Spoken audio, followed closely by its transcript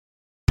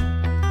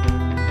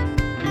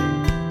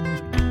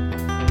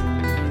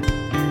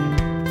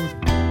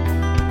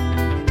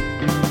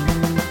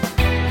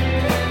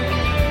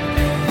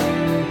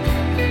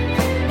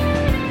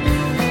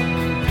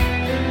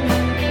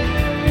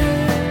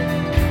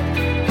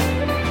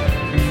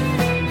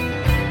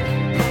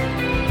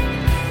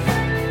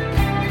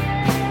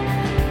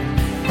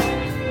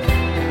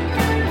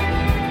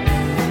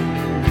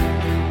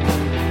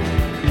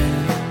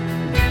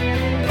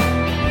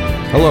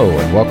Hello,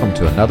 and welcome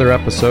to another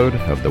episode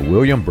of the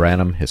William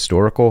Branham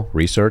Historical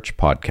Research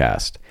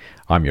Podcast.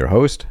 I'm your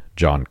host,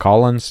 John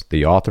Collins,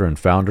 the author and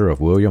founder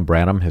of William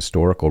Branham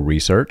Historical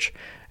Research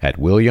at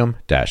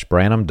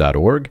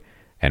william-branham.org,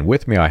 and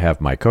with me I have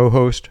my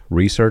co-host,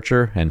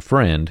 researcher, and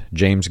friend,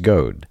 James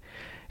Goad.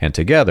 And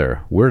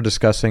together, we're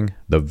discussing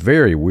the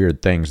very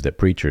weird things that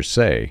preachers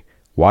say,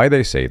 why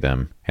they say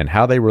them, and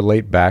how they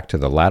relate back to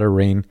the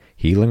latter-rain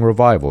healing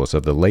revivals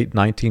of the late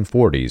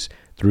 1940s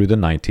through the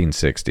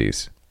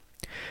 1960s.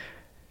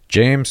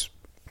 James,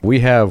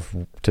 we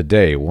have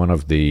today one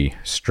of the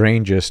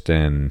strangest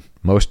and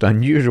most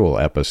unusual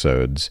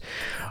episodes.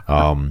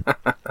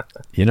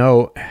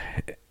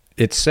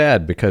 It's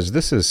sad because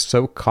this is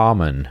so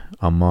common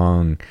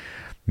among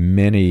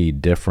many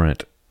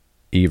different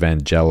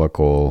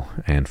evangelical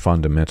and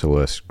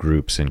fundamentalist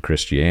groups in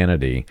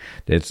Christianity.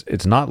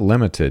 It's not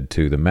limited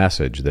to the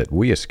message that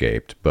we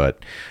escaped,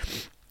 but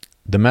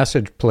the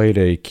message played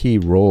a key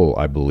role,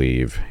 I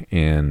believe,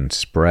 in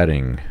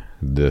spreading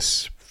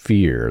this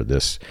fear,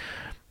 this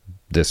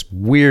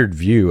weird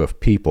view of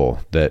people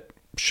that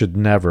should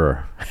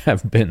never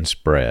have been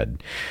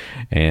spread.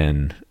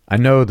 And I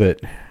know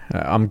that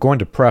I'm going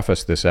to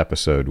preface this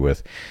episode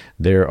with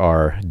there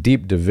are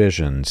deep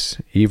divisions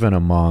even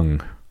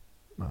among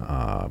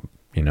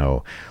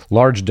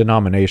large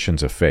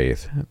denominations of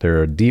faith.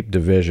 There are deep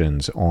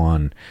divisions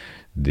on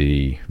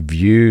the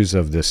views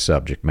of this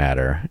subject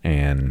matter,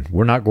 and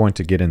we're not going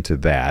to get into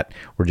that.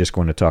 We're just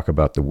going to talk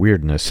about the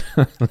weirdness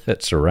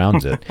that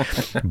surrounds it.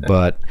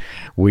 But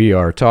we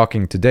are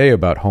talking today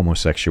about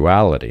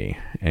homosexuality,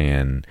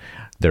 and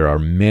there are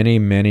many,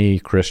 many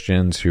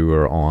Christians who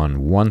are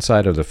on one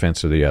side of the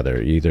fence or the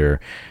other. Either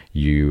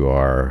you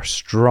are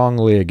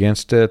strongly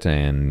against it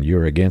and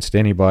you're against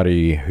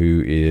anybody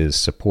who is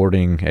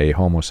supporting a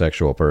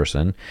homosexual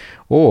person,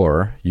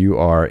 or you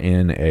are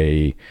in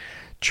a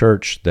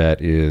church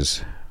that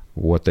is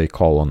what they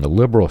call on the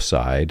liberal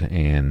side,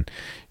 and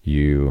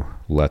you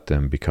let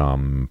them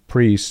become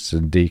priests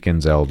and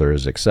deacons,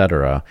 elders,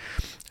 etc.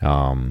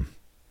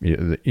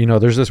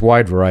 There's this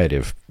wide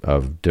variety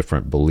of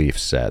different belief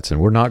sets,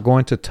 and we're not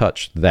going to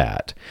touch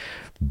that,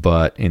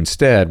 but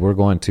instead we're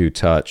going to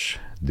touch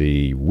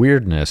the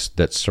weirdness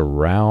that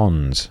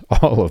surrounds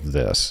all of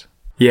this.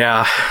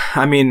 Yeah,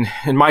 I mean,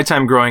 in my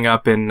time growing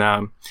up in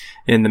the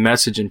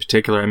message in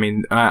particular, I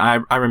mean,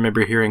 I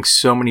remember hearing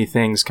so many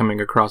things coming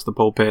across the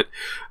pulpit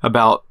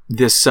about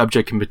this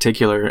subject in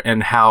particular,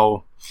 and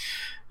how,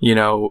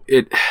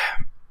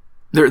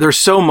 there's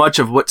so much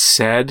of what's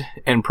said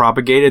and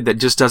propagated that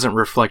just doesn't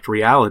reflect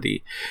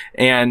reality.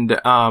 And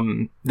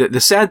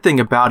the sad thing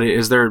about it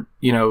is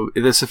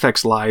this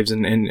affects lives,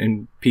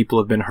 and people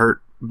have been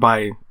hurt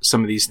by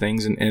some of these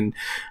things, and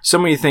so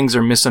many things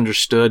are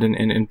misunderstood,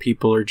 and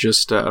people are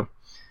just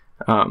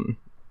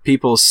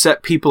people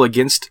set people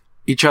against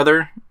each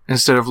other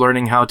instead of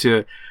learning how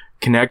to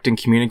connect and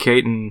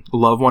communicate and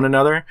love one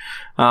another.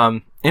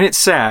 And it's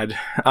sad.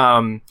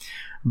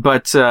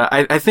 But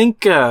I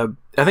think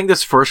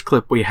this first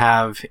clip we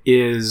have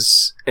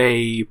is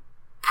a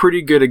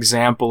pretty good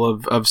example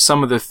of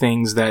some of the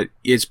things that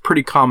is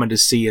pretty common to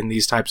see in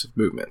these types of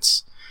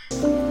movements.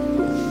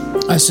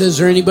 I said, is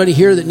there anybody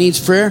here that needs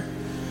prayer?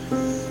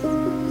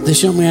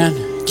 This young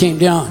man came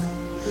down.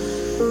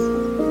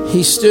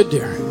 He stood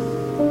there.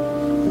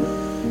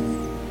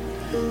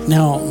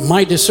 Now,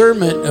 my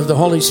discernment of the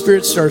Holy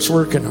Spirit starts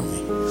working on me.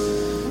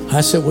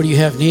 I said, what do you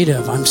have need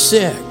of? I'm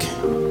sick.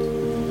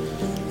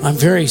 I'm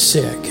very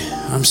sick.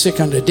 I'm sick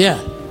unto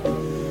death.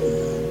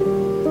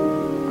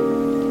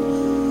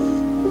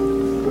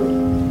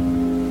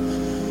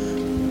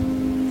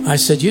 I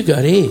said, you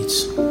got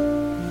AIDS.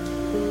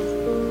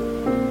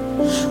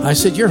 I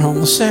said, you're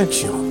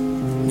homosexual.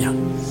 Yeah.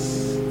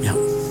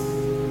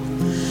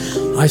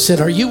 I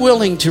said, are you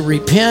willing to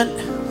repent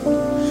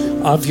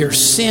of your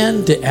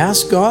sin to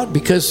ask God?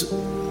 Because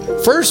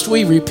first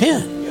we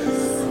repent,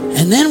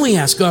 and then we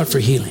ask God for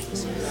healing.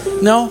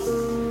 No,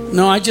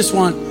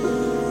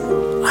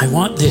 I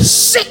want this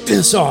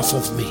sickness off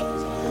of me.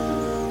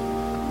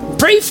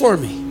 Pray for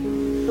me,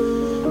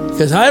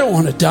 because I don't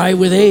want to die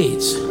with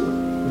AIDS.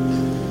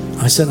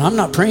 I said, I'm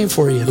not praying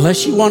for you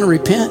unless you want to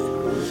repent.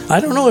 I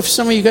don't know if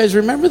some of you guys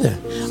remember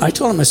that. I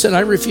told him, I said,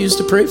 I refuse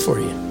to pray for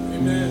you.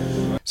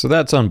 Amen. So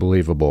that's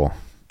unbelievable,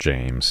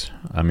 James.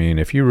 I mean,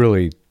 if you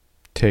really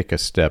take a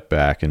step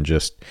back and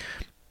just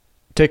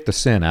take the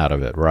sin out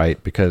of it,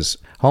 right? Because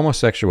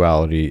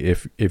homosexuality,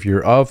 if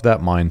you're of that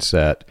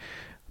mindset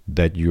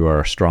that you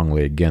are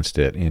strongly against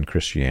it in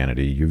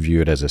Christianity, you view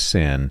it as a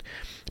sin,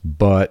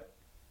 but,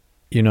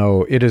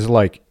 it is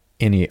like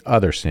any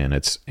other sin.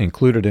 It's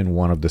included in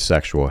one of the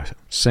sexual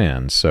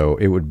sins. So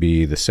it would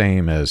be the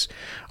same as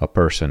a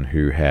person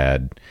who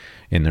had,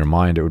 in their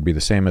mind, it would be the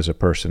same as a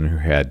person who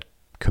had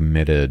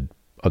committed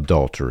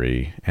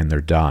adultery and they're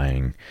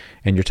dying.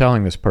 And you're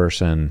telling this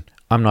person,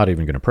 I'm not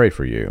even going to pray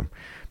for you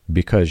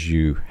because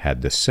you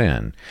had this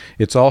sin.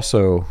 It's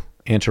also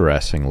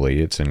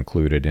interestingly, it's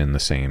included in the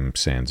same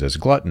sins as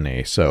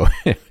gluttony. So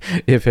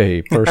if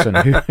a person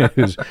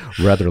who's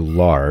rather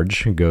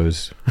large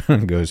goes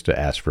to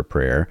ask for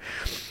prayer,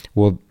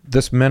 well,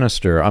 this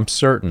minister, I'm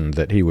certain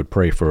that he would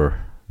pray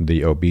for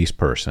the obese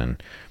person,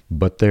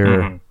 but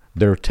they're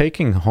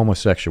taking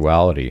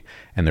homosexuality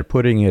and they're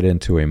putting it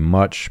into a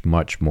much,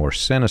 much more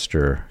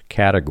sinister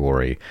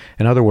category.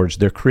 In other words,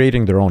 they're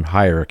creating their own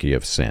hierarchy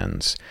of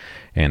sins,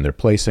 and they're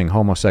placing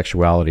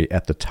homosexuality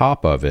at the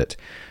top of it.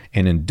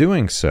 And in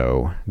doing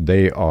so,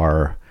 they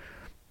are,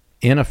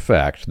 in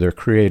effect, they're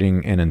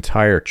creating an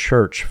entire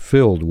church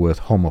filled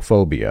with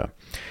homophobia.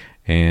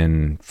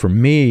 And for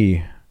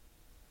me,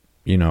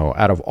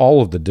 out of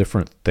all of the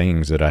different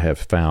things that I have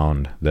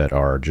found that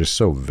are just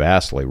so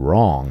vastly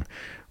wrong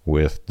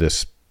with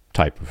this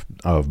type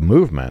of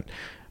movement,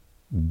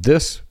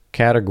 this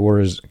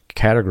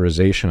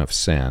categorization of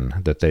sin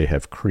that they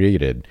have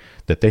created,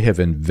 that they have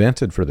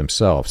invented for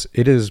themselves,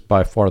 it is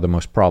by far the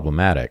most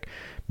problematic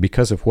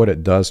because of what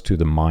it does to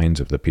the minds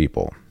of the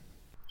people.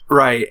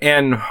 Right,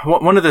 and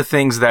one of the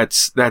things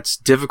that's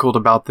difficult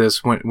about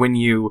this when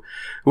you're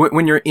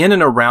in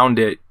and around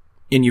it,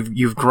 and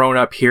you've grown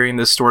up hearing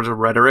this sort of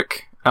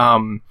rhetoric,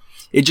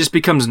 it just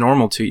becomes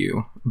normal to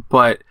you.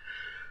 But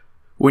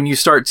when you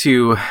start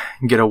to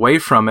get away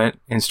from it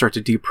and start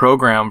to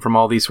deprogram from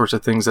all these sorts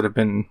of things that have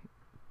been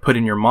put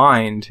in your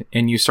mind,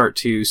 and you start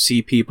to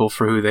see people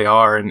for who they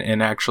are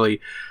and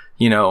actually,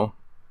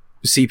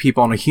 see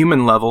people on a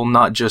human level,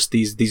 not just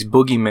these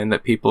boogeymen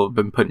that people have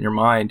been put in your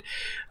mind.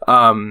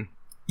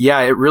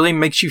 It really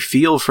makes you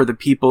feel for the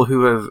people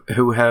who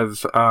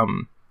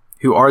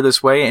are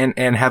this way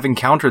and have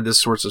encountered this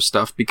sorts of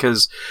stuff,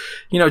 because,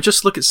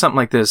 just look at something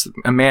like this.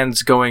 A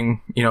man's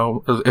going,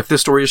 if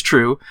this story is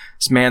true,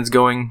 this man's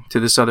going to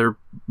this other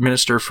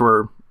minister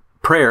for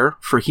prayer,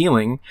 for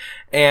healing,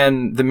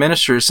 and the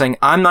minister is saying,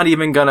 I'm not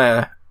even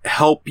gonna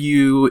help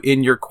you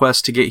in your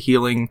quest to get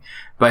healing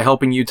by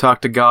helping you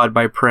talk to God,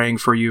 by praying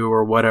for you,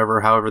 or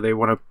whatever, however they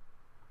want to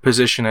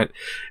position it,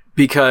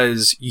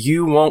 because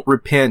you won't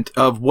repent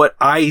of what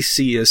I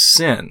see as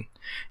sin.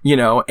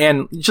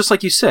 And just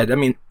like you said, I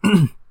mean,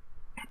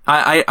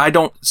 I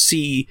don't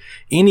see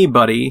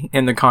anybody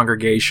in the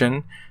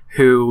congregation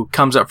who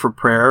comes up for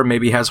prayer,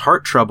 maybe has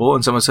heart trouble,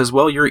 and someone says,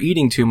 well, you're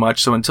eating too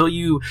much, so until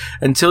you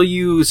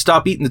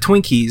stop eating the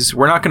Twinkies,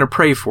 we're not going to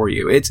pray for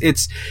you. It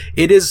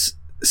is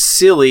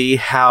silly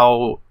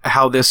how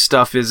this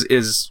stuff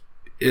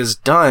is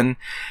done.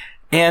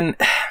 And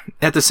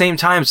at the same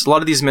time, a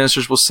lot of these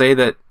ministers will say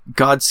that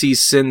God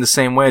sees sin the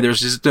same way. There's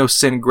just no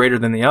sin greater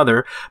than the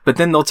other. But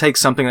then they'll take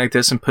something like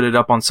this and put it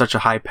up on such a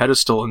high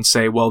pedestal and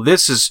say, well,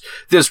 this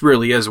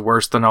really is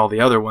worse than all the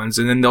other ones.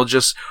 And then they'll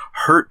just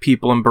hurt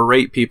people and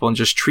berate people and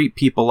just treat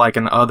people like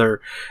an other.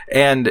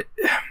 And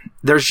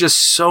there's just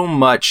so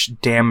much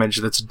damage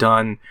that's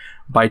done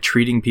by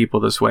treating people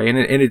this way. And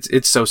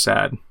it's so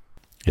sad.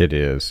 It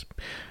is.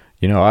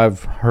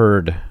 I've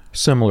heard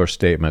similar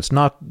statements,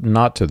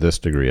 not to this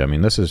degree. I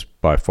mean, this is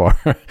by far,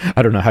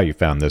 I don't know how you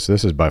found this.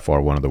 This is by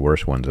far one of the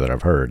worst ones that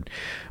I've heard.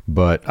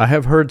 But I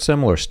have heard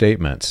similar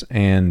statements.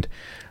 And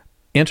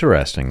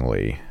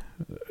interestingly,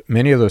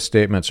 many of those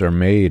statements are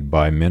made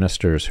by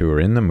ministers who are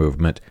in the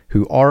movement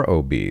who are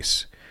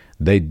obese.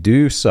 They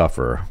do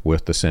suffer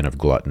with the sin of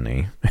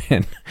gluttony.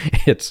 And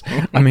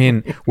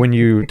when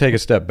you take a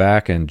step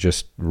back and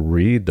just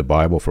read the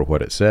Bible for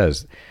what it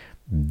says,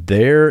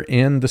 they're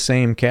in the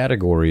same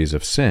categories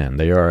of sin.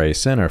 They are a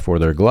sinner for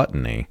their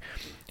gluttony,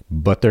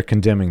 but they're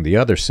condemning the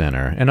other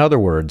sinner. In other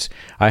words,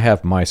 I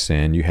have my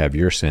sin, you have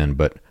your sin,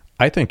 but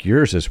I think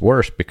yours is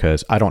worse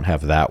because I don't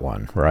have that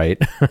one, right?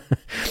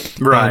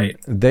 Right.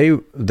 And they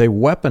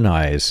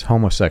weaponize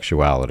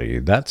homosexuality.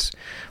 That's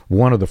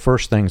one of the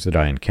first things that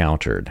I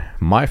encountered.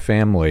 My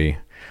family,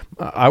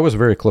 I was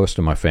very close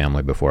to my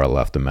family before I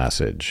left the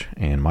message,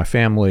 and my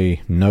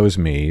family knows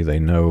me. They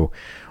know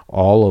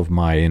all of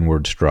my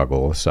inward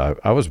struggles.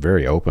 I was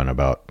very open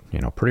about,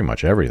 pretty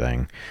much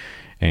everything.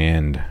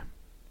 And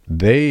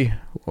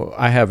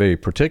I have a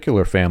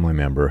particular family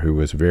member who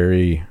was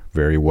very,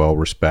 very well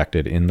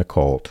respected in the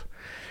cult.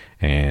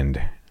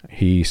 And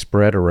he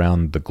spread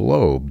around the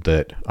globe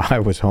that I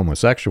was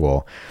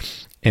homosexual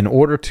in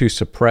order to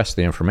suppress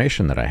the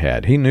information that I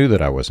had. He knew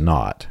that I was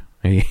not.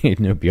 He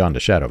knew beyond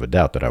a shadow of a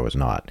doubt that I was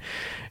not.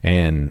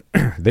 And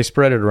they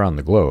spread it around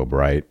the globe,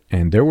 right?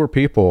 And there were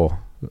people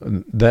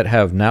that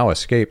have now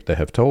escaped that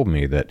have told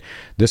me that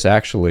this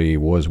actually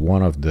was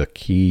one of the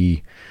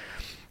key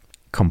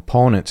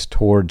components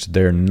towards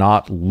their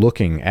not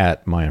looking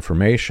at my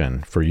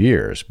information for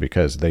years,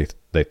 because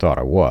they thought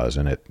I was,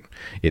 and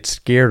it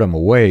scared them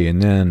away.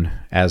 And then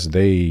as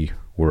they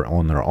were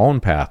on their own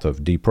path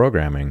of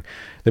deprogramming,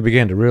 they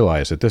began to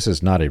realize that this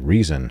is not a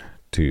reason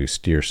to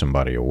steer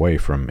somebody away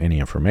from any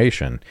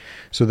information.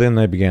 So then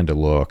they began to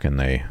look, and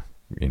they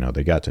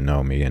got to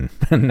know me, and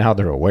now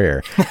they're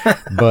aware.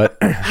 But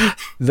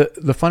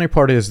the funny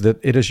part is that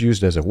it is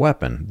used as a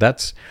weapon.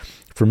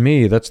 For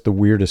me, that's the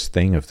weirdest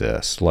thing of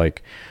this.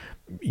 Like,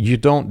 you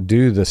don't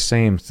do the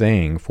same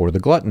thing for the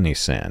gluttony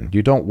sin.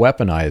 You don't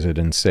weaponize it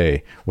and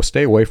say, well,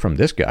 stay away from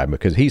this guy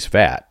because he's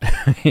fat.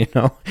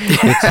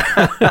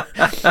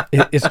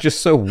 It's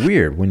just so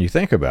weird when you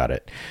think about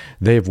it.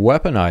 They've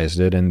weaponized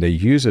it and they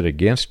use it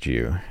against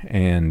you.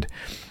 And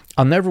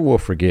I'll never will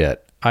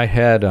forget, I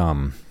had,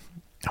 I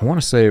want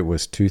to say it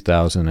was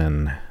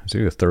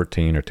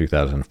 2013 or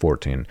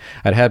 2014.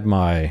 I'd had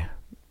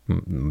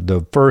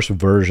the first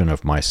version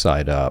of my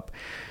site up,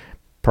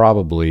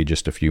 probably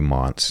just a few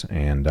months,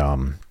 and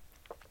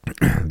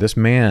this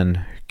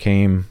man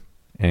came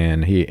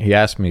and he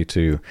asked me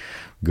to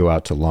go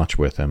out to lunch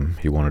with him.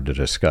 He wanted to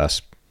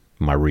discuss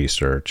my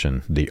research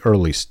and the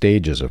early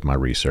stages of my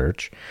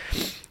research.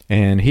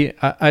 And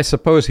I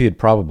suppose he had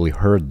probably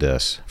heard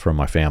this from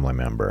my family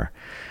member,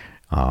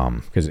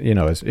 because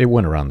it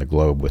went around the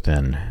globe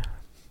within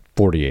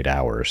 48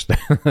 hours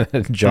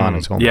that John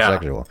is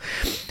homosexual.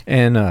 Yeah.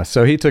 And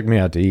so he took me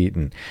out to eat,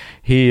 and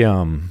he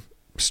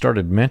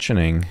started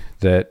mentioning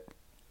that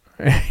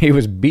he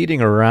was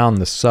beating around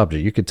the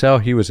subject. You could tell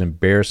he was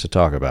embarrassed to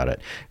talk about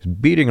it. He was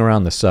beating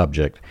around the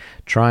subject,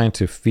 trying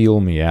to feel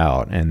me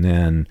out. And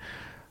then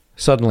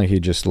suddenly he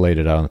just laid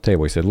it out on the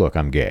table. He said, look,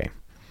 I'm gay.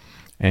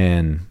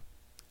 And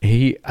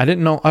I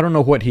don't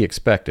know what he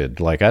expected.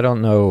 Like, I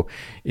don't know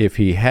if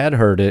he had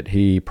heard it.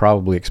 He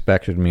probably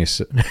expected me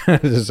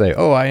to say,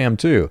 oh, I am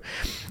too.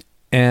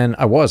 And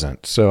I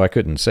wasn't, so I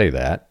couldn't say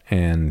that.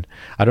 And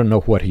I don't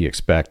know what he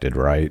expected,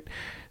 right?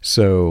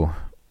 So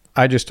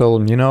I just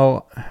told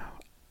him,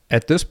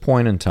 at this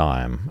point in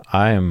time,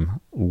 I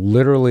am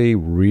literally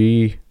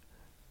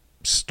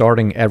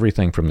restarting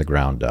everything from the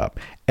ground up.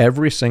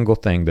 Every single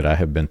thing that I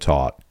have been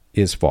taught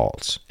is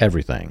false.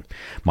 Everything.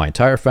 My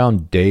entire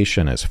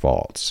foundation is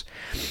false.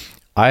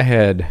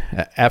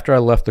 After I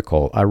left the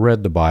cult, I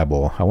read the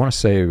Bible. I want to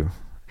say,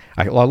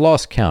 I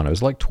lost count. It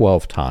was like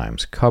 12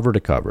 times, cover to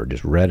cover.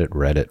 Just read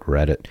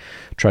it.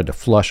 Tried to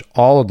flush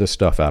all of this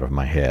stuff out of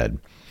my head.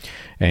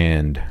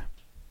 And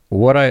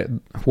what I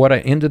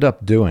ended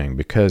up doing,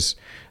 because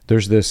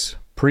there's this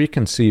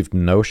preconceived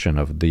notion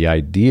of the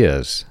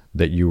ideas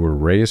that you were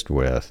raised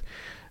with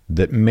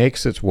that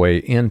makes its way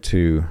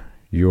into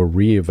your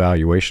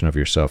reevaluation of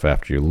yourself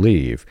after you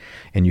leave,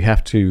 and you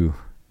have to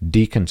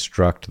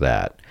deconstruct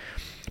that.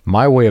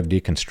 My way of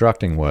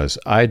deconstructing was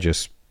I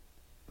just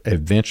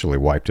eventually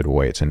wiped it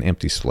away. It's an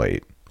empty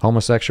slate.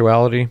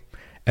 Homosexuality,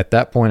 at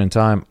that point in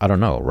time, I don't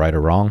know, right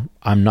or wrong,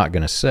 I'm not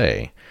going to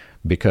say,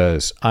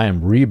 because I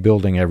am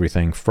rebuilding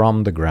everything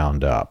from the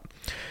ground up.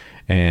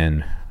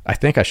 And I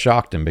think I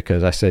shocked him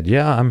because I said,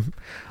 yeah,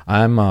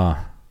 I'm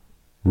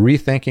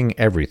rethinking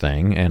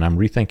everything, and I'm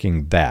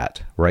rethinking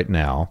that right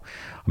now.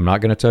 I'm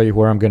not going to tell you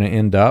where I'm going to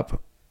end up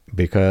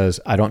because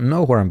I don't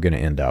know where I'm going to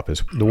end up,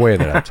 is the way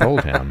that I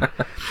told him.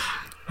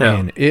 Yeah.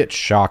 And it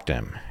shocked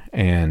him.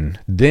 And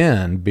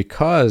then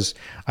because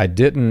I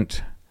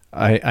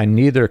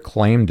neither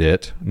claimed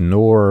it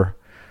nor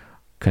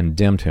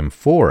condemned him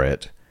for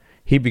it,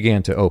 he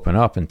began to open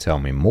up and tell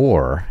me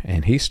more,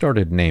 and he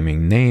started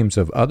naming names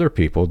of other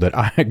people that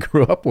I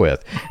grew up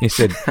with. He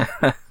said,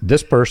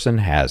 this person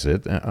has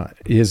it,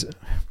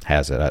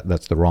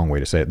 that's the wrong way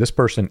to say it. This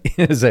person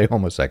is a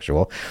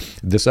homosexual.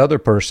 This other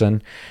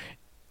person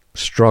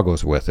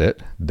struggles with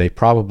it. They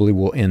probably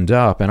will end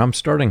up, and I'm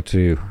scratching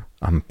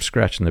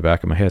the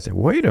back of my head saying,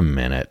 wait a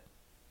minute.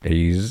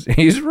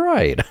 He's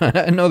right.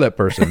 I know that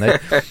person.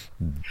 That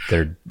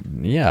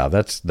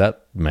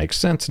makes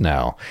sense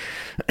now.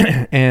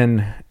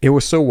 And it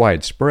was so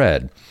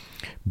widespread.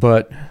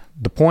 But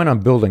the point I'm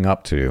building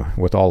up to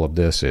with all of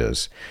this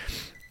is,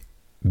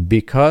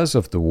 because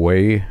of the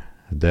way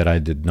that I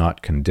did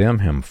not condemn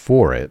him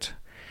for it,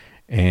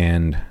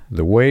 and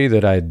the way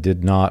that I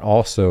did not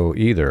also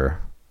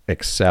either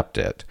accept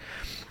it,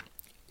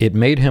 it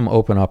made him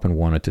open up and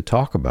wanted to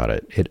talk about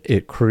it.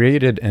 It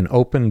created an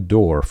open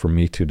door for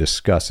me to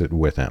discuss it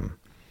with him.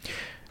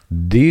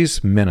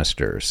 These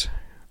ministers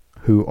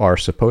who are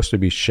supposed to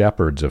be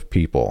shepherds of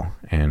people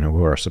and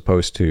who are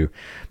supposed to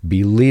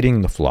be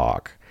leading the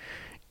flock,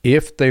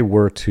 if they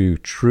were to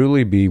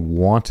truly be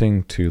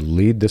wanting to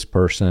lead this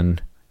person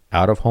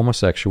out of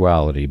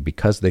homosexuality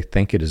because they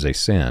think it is a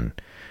sin,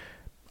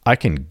 I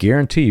can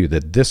guarantee you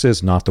that this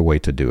is not the way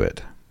to do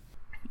it.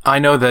 I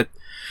know that.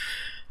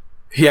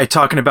 Yeah,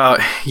 talking about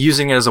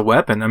using it as a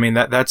weapon. I mean,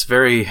 that's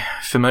very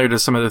familiar to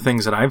some of the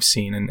things that I've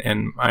seen,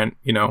 and I,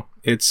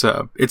 it's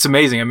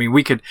amazing. I mean,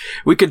 we could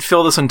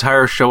fill this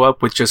entire show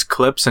up with just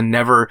clips and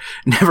never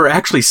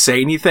actually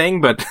say anything,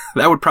 but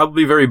that would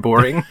probably be very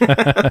boring.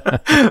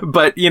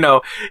 But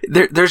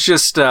there's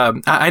just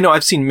I know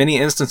I've seen many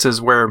instances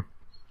where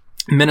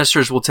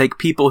ministers will take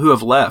people who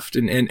have left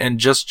and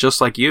just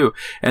like you,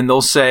 and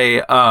they'll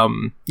say,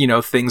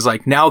 things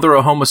like, now they're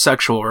a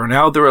homosexual or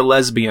now they're a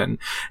lesbian,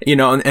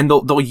 and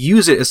they'll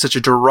use it as such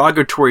a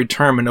derogatory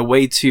term in a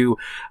way to,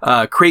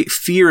 create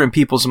fear in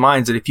people's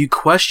minds that if you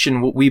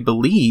question what we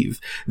believe,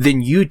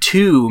 then you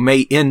too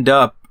may end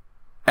up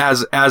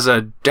as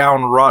a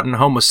down rotten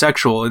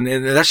homosexual. And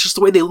that's just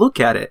the way they look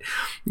at it,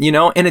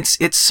 and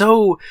it's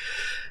so,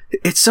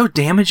 it's so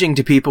damaging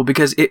to people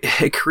because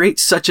it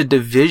creates such a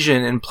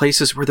division in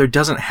places where there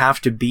doesn't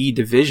have to be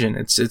division.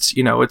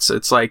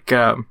 It's like,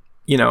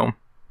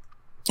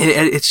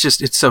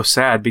 it's so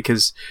sad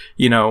because,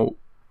 you know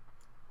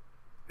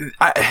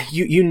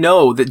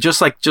that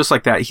just like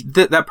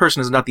that, that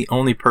person is not the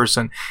only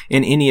person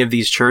in any of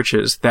these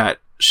churches that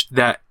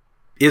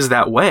is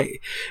that way.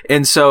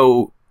 And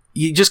so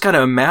you just got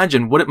to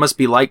imagine what it must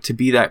be like to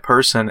be that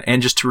person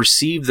and just to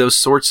receive those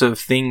sorts of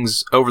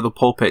things over the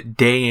pulpit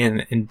day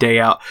in and day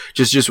out,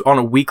 just on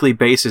a weekly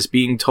basis,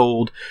 being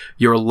told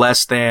you're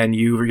less than,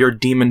 you're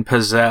demon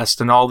possessed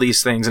and all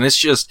these things. And it's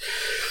just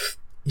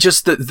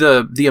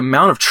the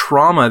amount of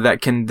trauma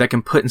that can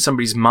put in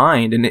somebody's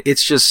mind. And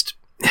it's just,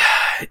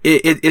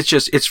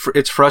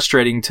 it's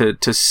frustrating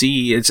to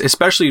see. It's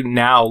especially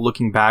now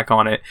looking back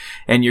on it,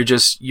 and you're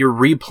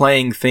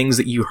replaying things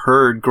that you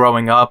heard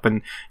growing up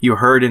and you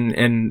heard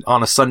in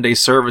on a Sunday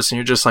service, and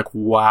you're just like,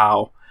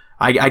 wow,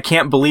 I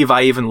can't believe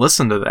I even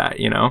listened to that,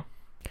 you know?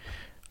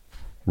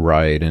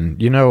 Right.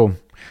 And,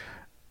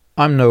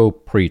 I'm no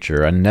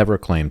preacher. I never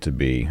claim to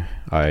be.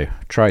 I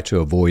try to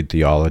avoid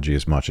theology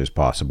as much as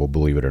possible,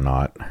 believe it or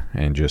not,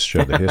 and just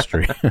show the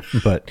history.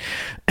 But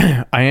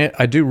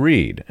I do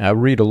read. I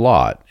read a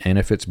lot. And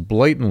if it's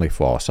blatantly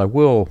false, I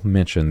will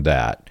mention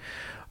that.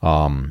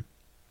 One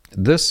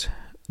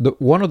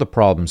of the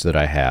problems that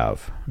I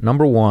have,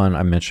 number one,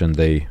 I mentioned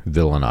they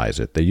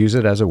villainize it. They use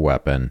it as a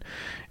weapon,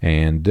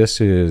 and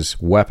this is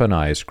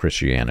weaponized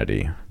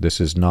Christianity. This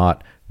is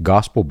not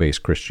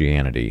gospel-based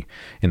Christianity.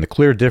 And the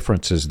clear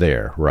difference is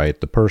there, right?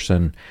 The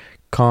person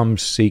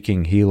comes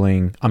seeking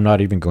healing. I'm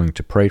not even going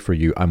to pray for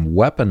you. I'm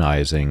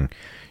weaponizing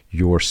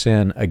your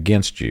sin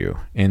against you.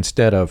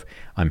 Instead of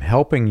I'm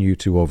helping you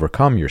to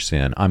overcome your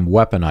sin, I'm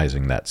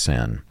weaponizing that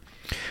sin.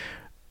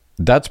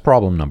 That's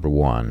problem number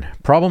one.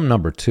 Problem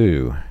number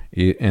two,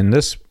 and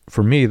this,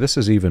 for me, this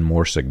is even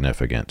more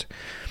significant.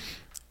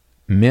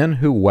 Men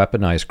who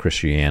weaponize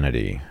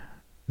Christianity,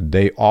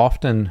 they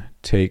often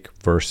take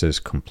verses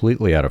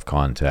completely out of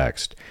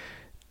context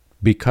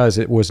because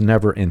it was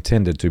never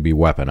intended to be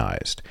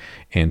weaponized.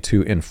 And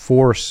to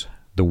enforce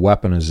the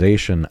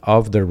weaponization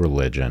of their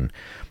religion,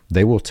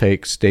 they will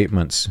take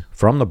statements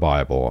from the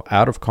Bible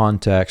out of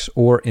context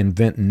or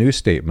invent new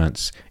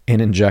statements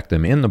and inject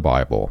them in the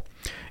Bible,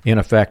 in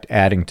effect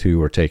adding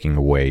to or taking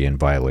away in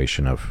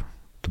violation of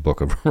the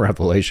book of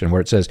Revelation,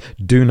 where it says,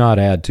 do not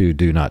add to,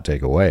 do not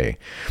take away.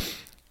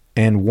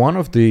 And one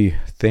of the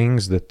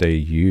things that they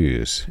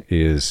use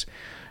is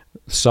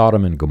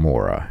Sodom and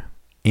Gomorrah.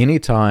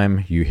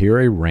 Anytime you hear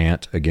a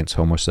rant against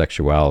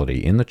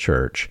homosexuality in the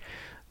church,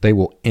 they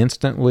will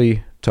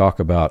instantly talk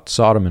about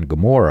Sodom and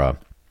Gomorrah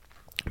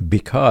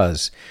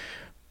because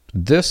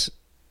this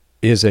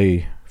is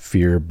a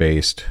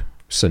fear-based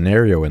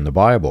scenario in the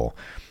Bible.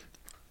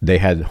 They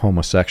had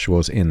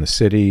homosexuals in the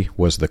city,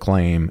 was the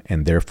claim,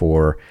 and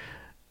therefore,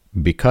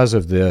 because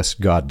of this,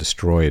 God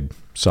destroyed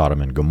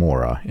Sodom and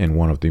Gomorrah in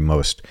one of the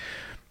most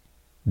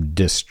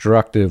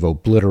destructive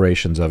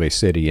obliterations of a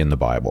city in the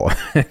Bible.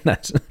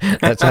 that's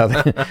how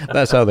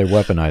they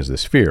weaponize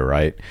this fear,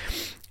 right?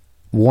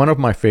 One of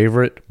my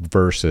favorite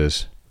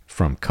verses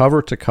from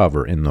cover to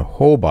cover in the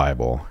whole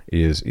Bible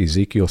is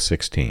Ezekiel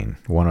 16.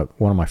 One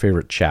of my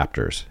favorite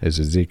chapters is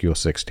Ezekiel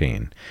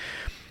 16,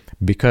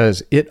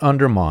 because it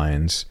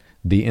undermines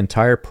the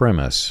entire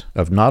premise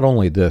of not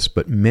only this,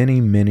 but many,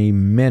 many,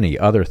 many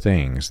other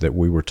things that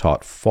we were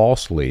taught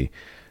falsely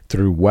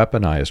through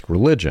weaponized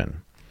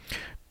religion.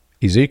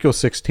 Ezekiel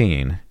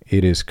 16,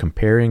 it is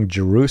comparing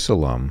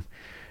Jerusalem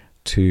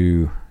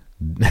to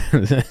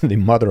the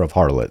mother of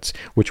harlots,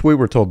 which we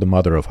were told the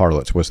mother of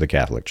harlots was the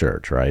Catholic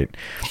Church, right?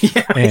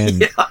 Yeah,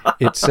 and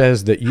it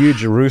says that you,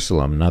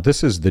 Jerusalem, now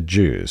this is the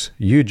Jews,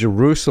 you,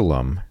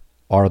 Jerusalem,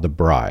 are the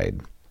bride.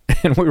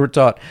 And we were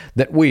taught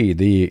that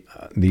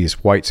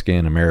these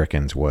white-skinned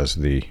Americans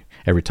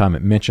every time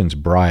it mentions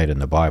bride in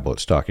the Bible,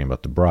 it's talking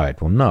about the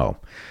bride. Well, no.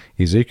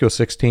 Ezekiel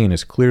 16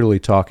 is clearly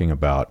talking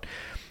about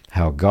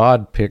how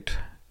God picked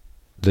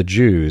the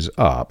Jews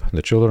up,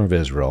 the children of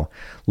Israel,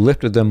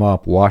 lifted them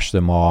up, washed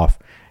them off,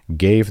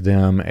 gave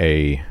them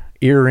a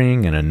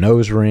earring and a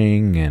nose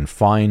ring and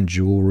fine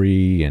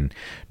jewelry, and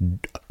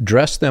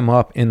dressed them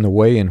up in the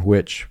way in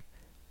which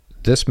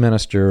this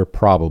minister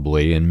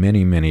probably, and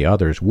many, many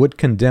others, would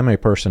condemn a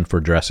person for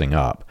dressing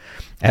up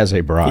as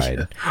a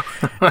bride.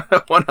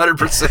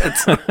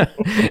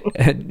 100%.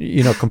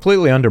 And,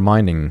 completely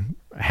undermining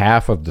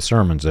half of the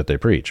sermons that they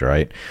preach,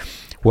 right?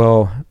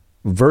 Well,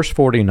 verse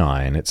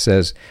 49, it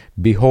says,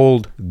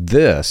 "Behold,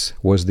 this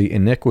was the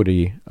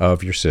iniquity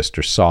of your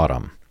sister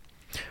Sodom.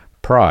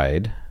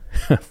 Pride,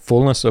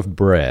 fullness of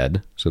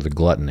bread," so the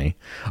gluttony,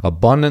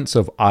 "abundance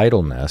of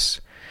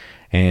idleness,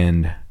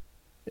 and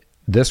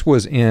this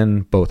was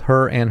in both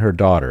her and her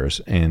daughters,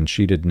 and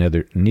she did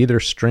neither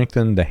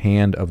strengthen the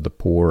hand of the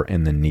poor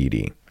and the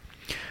needy."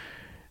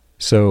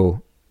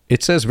 So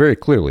it says very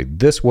clearly,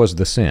 this was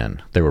the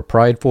sin. They were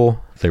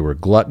prideful, they were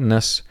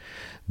gluttonous,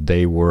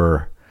 they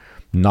were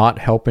not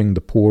helping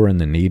the poor and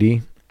the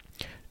needy.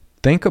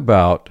 Think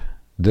about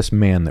this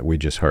man that we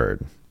just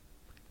heard.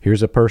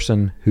 Here's a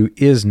person who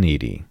is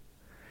needy.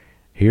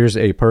 Here's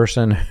a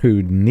person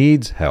who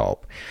needs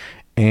help.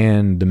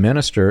 And the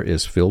minister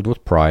is filled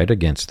with pride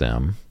against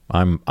them.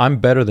 I'm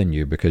better than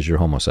you because you're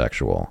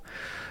homosexual.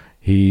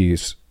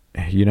 He's,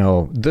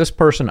 this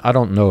person, I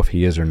don't know if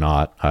he is or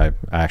not. I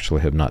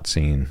actually have not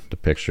seen the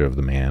picture of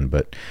the man,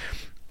 but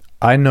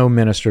I know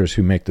ministers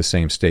who make the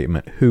same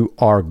statement who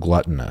are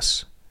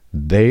gluttonous.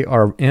 They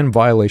are in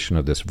violation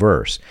of this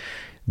verse.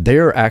 They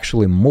are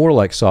actually more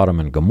like Sodom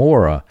and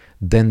Gomorrah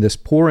than this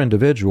poor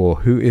individual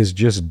who is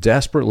just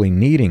desperately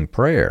needing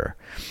prayer.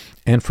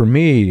 And for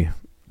me,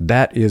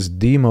 that is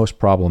the most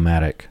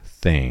problematic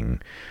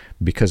thing,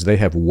 because they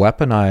have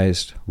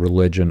weaponized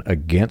religion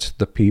against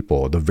the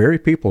people, the very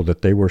people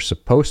that they were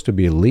supposed to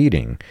be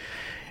leading.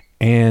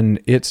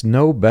 And it's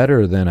no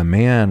better than a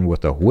man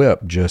with a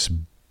whip just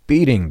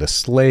beating the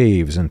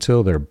slaves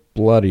until they're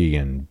bloody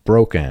and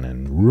broken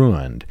and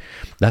ruined.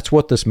 That's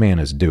what this man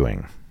is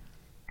doing.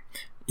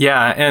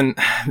 Yeah, and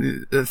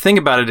the thing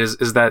about it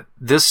is that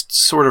this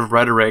sort of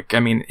rhetoric, I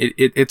mean,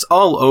 it's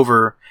all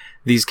over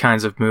these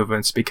kinds of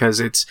movements,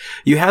 because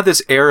you have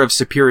this air of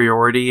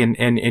superiority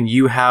and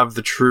you have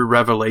the true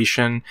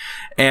revelation.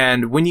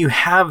 And when you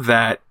have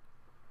that,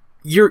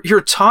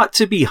 you're taught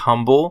to be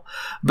humble,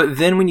 but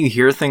then when you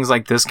hear things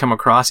like this come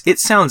across, it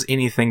sounds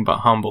anything but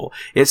humble.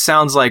 It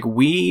sounds like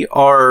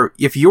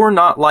if you're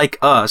not like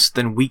us,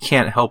 then we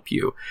can't help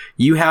you.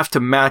 You have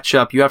to match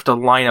up, you have to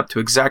line up to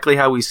exactly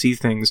how we see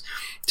things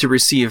to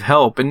receive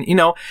help. And,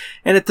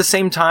 and at the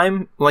same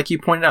time, like you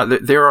pointed out,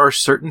 there are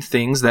certain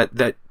things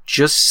that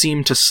just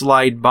seem to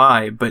slide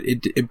by, but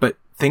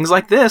things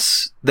like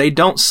this, they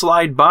don't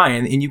slide by,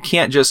 and you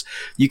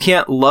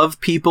can't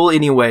love people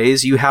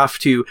anyways. You have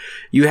to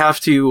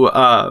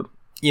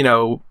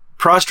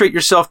prostrate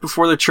yourself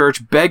before the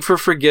church, beg for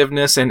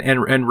forgiveness,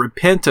 and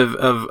repent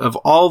of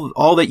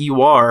all that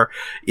you are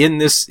in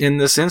this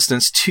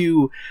instance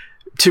to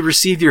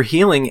receive your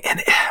healing.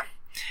 And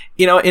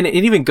and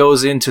it even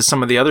goes into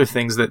some of the other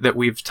things that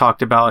we've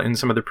talked about in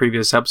some of the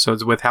previous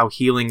episodes with how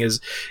healing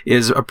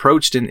is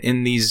approached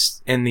in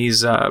these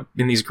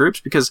groups,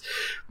 because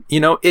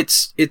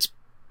it's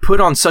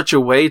put on such a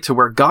way to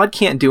where God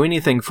can't do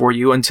anything for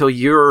you until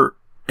you're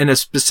in a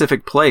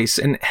specific place.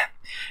 And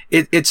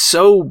it's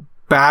so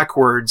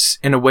backwards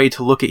in a way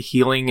to look at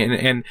healing.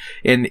 And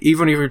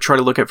even if you try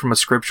to look at it from a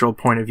scriptural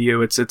point of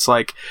view, it's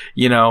like,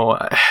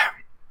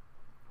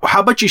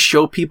 how about you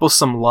show people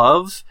some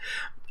love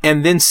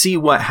and then see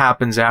what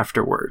happens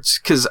afterwards?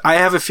 Because I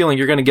have a feeling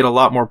you're going to get a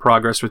lot more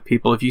progress with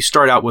people if you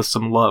start out with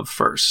some love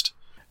first.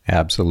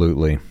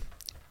 Absolutely.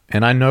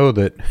 And I know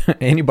that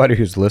anybody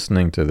who's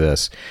listening to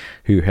this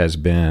who has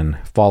been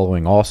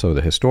following also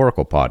the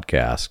historical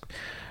podcast,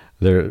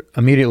 they're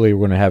immediately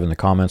going to have in the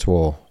comments,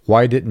 well,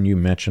 why didn't you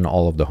mention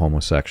all of the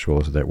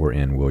homosexuals that were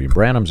in William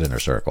Branham's inner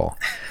circle?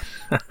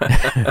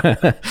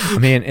 I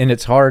mean, and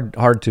it's hard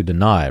to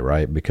deny,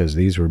 right? Because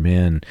these were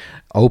men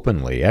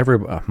openly.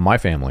 My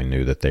family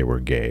knew that they were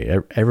gay.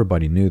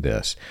 Everybody knew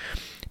this.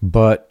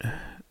 But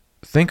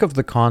think of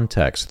the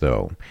context,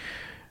 though.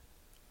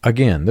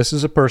 Again, this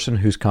is a person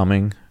who's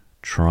coming,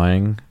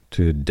 trying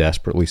to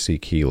desperately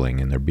seek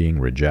healing, and they're being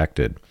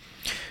rejected.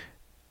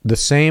 The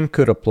same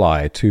could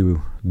apply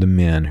to the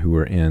men who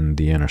were in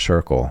the inner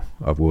circle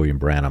of William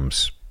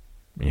Branham's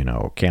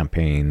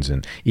campaigns,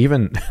 and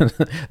even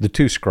the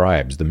two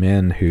scribes, the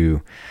men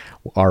who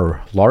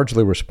are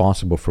largely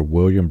responsible for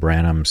William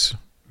Branham's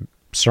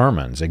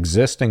sermons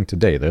existing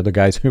today. They're the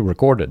guys who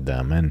recorded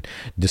them and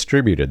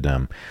distributed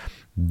them.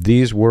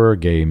 These were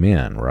gay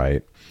men,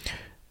 right?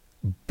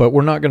 But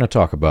we're not going to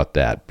talk about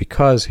that,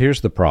 because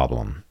here's the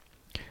problem.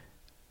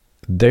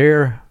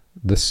 They're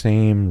the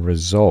same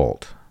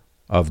result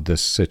of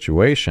this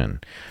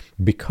situation,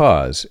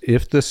 because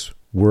if this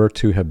were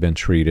to have been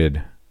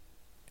treated,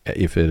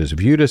 if it is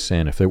viewed as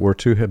sin, if it were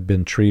to have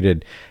been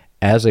treated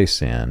as a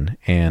sin,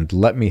 and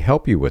let me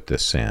help you with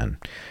this sin,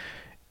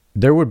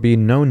 there would be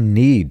no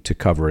need to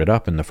cover it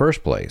up in the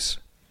first place.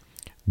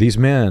 These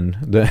men,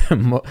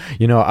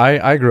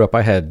 I grew up,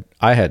 I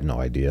had no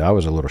idea. I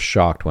was a little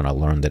shocked when I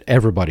learned that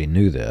everybody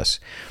knew this.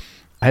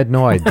 I had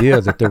no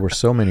idea that there were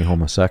so many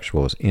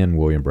homosexuals in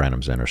William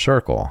Branham's inner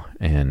circle,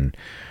 and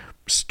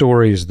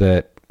stories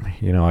that,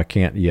 I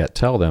can't yet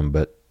tell them,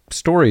 but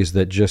stories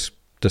that just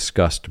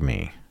disgust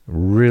me.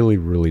 Really,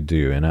 really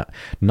do. And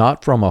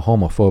not from a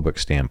homophobic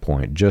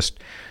standpoint, just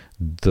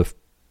the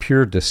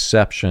pure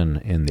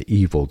deception and the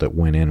evil that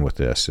went in with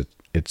this.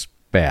 It's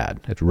bad.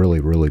 It's really,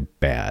 really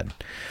bad.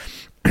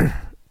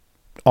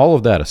 All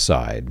of that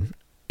aside,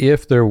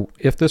 if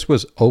this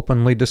was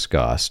openly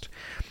discussed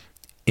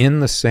in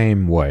the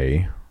same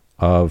way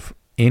of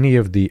any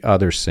of the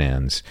other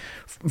sins,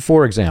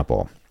 for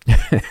example,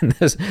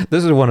 this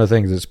is one of the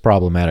things that's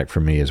problematic for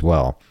me as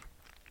well.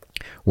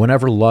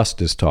 Whenever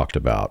lust is talked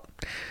about,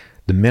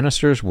 the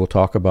ministers will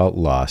talk about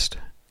lust,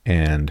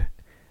 and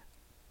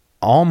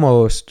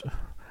almost,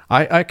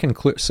 I can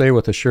say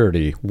with a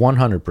surety,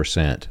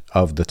 100%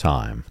 of the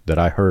time that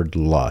I heard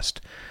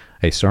lust,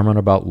 a sermon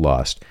about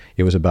lust,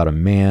 it was about a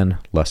man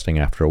lusting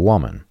after a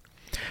woman.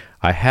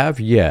 I have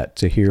yet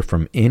to hear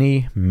from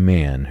any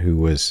minister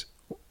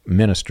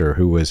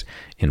who was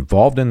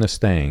involved in this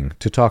thing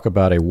to talk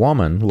about a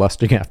woman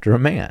lusting after a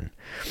man.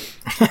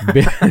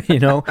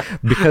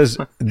 Because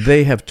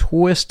they have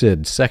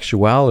twisted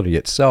sexuality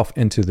itself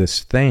into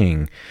this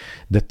thing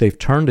that they've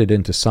turned it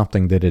into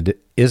something that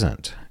it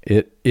isn't.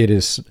 It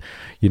is,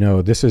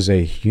 this is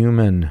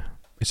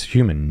it's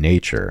human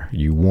nature.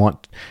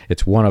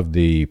 It's one of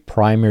the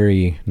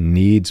primary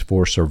needs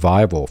for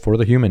survival for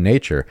the human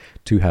nature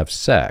to have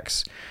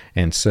sex.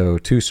 And so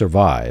to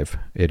survive,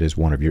 it is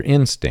one of your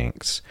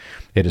instincts.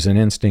 It is an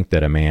instinct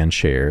that a man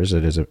shares.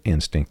 It is an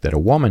instinct that a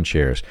woman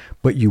shares.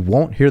 But you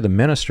won't hear the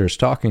ministers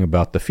talking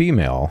about the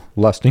female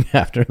lusting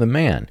after the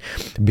man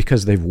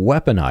because they've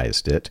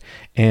weaponized it.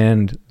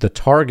 And the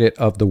target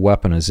of the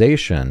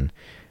weaponization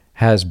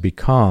has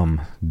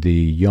become the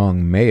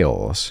young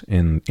males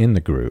in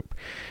the group.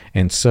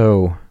 And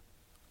so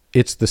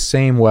it's the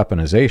same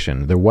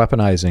weaponization. They're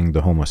weaponizing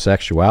the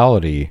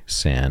homosexuality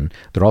sin.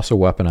 They're also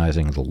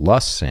weaponizing the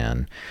lust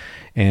sin.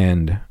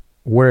 And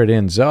where it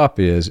ends up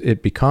is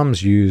it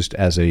becomes used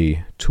as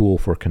a tool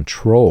for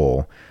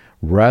control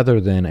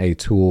rather than a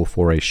tool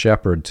for a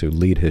shepherd to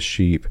lead his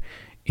sheep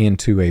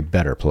into a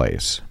better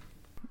place.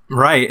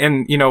 Right.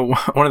 And,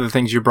 one of the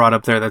things you brought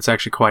up there that's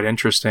actually quite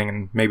interesting,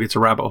 and maybe it's a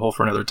rabbit hole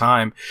for another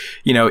time,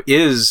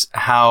 is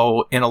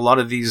how in a lot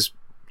of these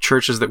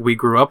churches that we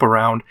grew up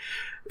around,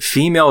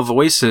 female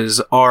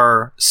voices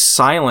are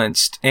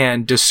silenced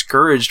and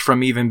discouraged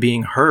from even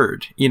being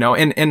heard,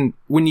 and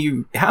when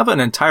you have an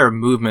entire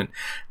movement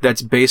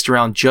that's based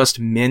around just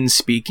men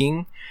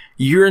speaking,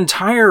 your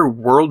entire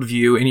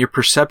worldview and your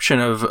perception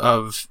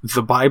of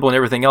the Bible and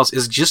everything else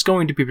is just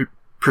going to be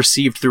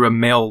perceived through a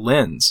male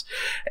lens.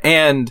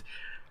 And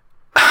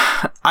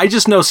I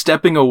just know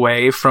stepping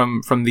away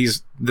from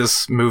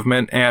this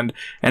movement and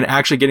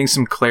actually getting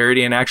some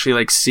clarity and actually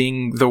like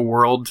seeing the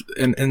world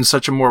in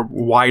such a more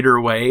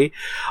wider way,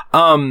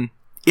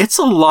 it's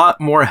a lot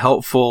more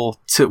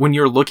helpful to, when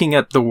you're looking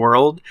at the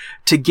world,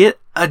 to get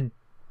a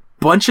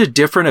bunch of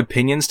different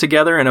opinions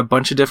together and a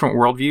bunch of different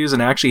worldviews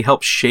and actually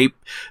help shape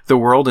the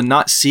world and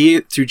not see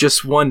it through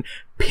just one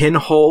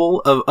pinhole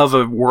of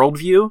a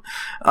worldview.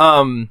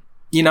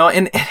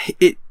 And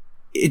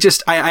it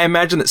just, I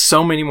imagine that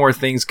so many more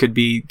things could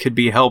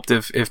be helped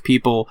if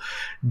people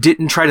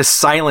didn't try to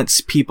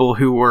silence people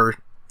who were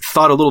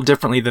thought a little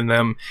differently than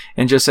them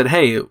and just said,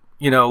 hey,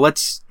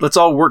 let's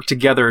all work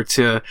together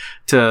to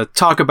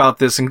talk about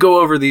this and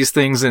go over these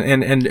things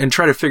and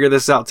try to figure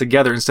this out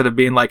together, instead of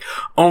being like,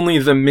 only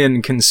the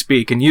men can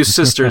speak and you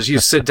sisters, you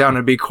sit down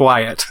and be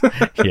quiet.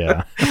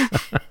 Yeah.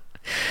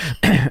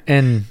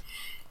 And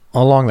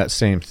along that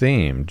same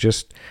theme,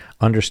 just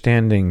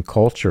understanding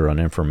culture and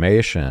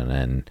information,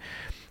 and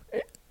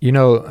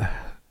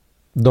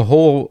the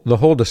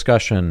whole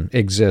discussion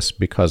exists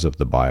because of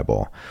the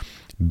Bible,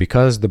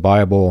 because the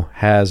Bible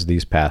has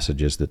these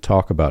passages that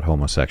talk about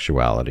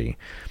homosexuality.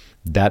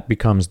 That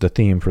becomes the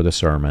theme for the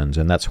sermons,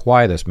 and that's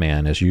why this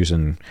man is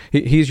using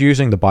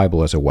the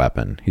Bible as a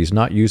weapon. He's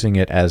not using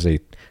it as a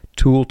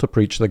tool to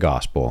preach the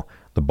gospel.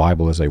 The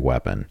Bible is a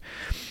weapon.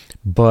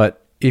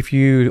 But if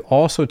you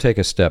also take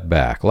a step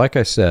back, like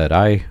I said,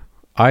 I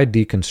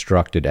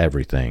deconstructed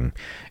everything,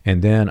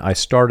 and then I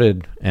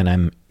started, and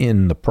I'm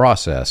in the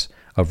process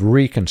of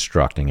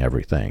reconstructing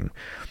everything.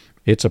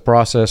 It's a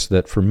process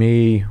that for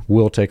me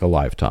will take a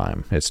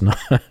lifetime. It's not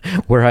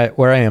where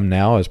I am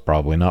now is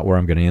probably not where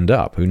I'm going to end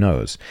up. Who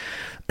knows?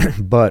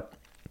 But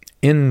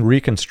in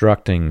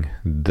reconstructing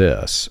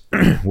this,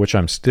 which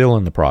I'm still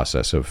in the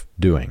process of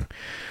doing,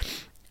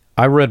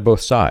 I read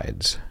both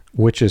sides,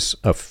 which is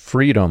a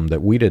freedom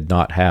that we did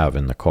not have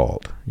in the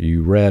cult.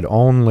 You read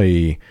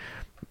only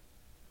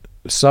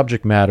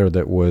subject matter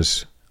that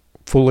was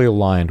fully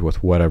aligned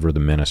with whatever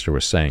the minister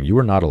was saying. You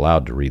were not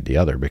allowed to read the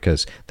other,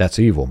 because that's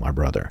evil, my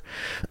brother.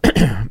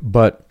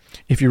 But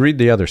if you read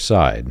the other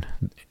side,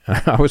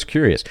 I was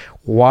curious,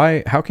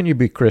 how can you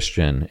be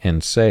Christian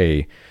and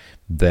say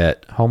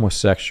that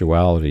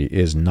homosexuality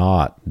is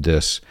not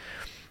this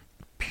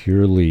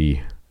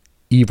purely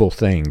evil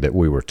thing that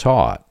we were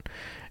taught?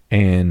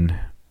 And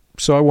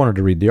so I wanted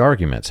to read the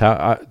arguments.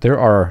 There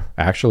are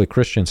actually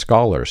Christian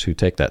scholars who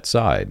take that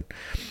side.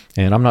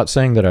 And I'm not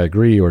saying that I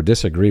agree or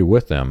disagree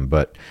with them,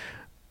 but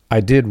I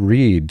did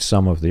read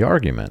some of the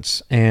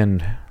arguments,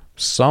 and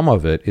some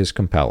of it is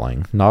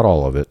compelling. Not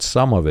all of it.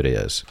 Some of it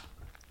is.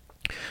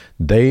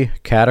 They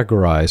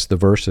categorize the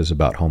verses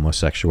about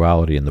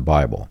homosexuality in the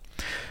Bible.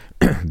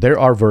 There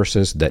are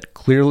verses that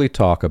clearly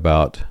talk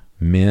about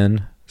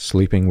men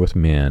sleeping with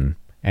men,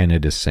 and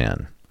it is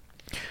sin.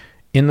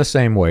 In the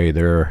same way,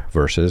 there are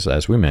verses,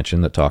 as we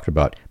mentioned, that talk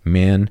about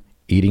men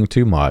eating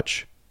too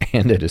much,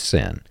 and it is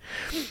sin.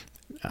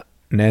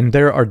 And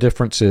there are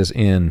differences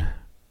in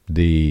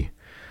the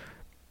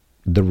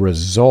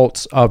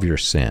results of your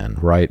sin,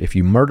 right? If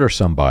you murder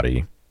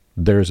somebody,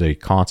 there's a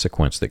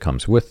consequence that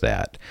comes with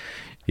that.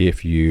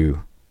 If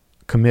you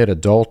commit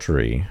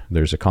adultery,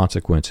 there's a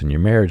consequence in your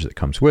marriage that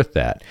comes with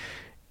that.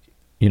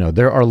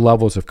 There are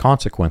levels of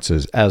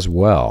consequences as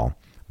well,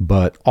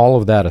 But all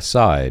of that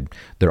aside,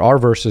 there are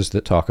verses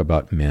that talk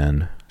about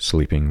men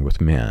sleeping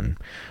with men.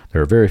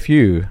 There are very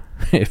few,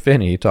 if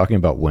any, talking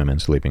about women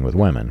sleeping with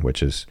women,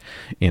 which is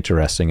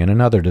interesting and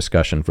another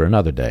discussion for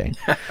another day.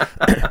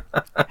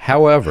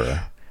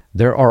 However,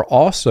 there are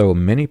also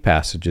many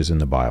passages in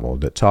the Bible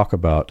that talk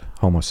about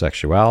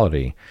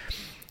homosexuality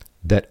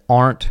that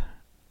aren't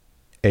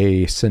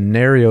a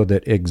scenario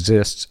that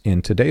exists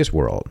in today's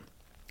world.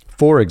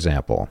 For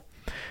example,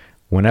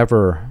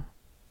 whenever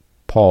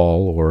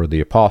Paul or the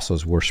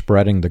apostles were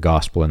spreading the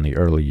gospel in the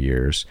early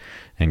years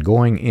and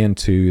going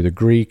into the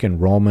Greek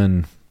and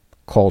Roman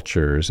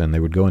cultures, and they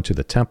would go into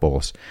the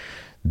temples,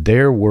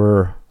 there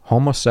were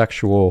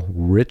homosexual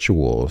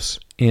rituals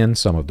in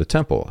some of the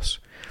temples.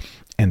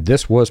 And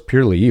this was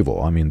purely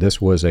evil. I mean, this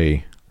was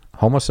a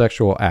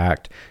homosexual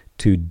act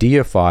to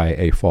deify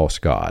a false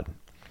god.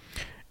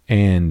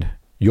 And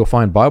you'll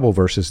find Bible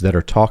verses that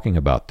are talking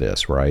about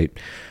this, right?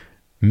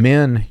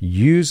 Men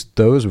used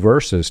those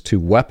verses to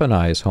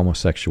weaponize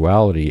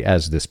homosexuality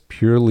as this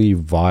purely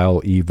vile,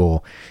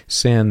 evil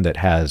sin that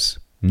has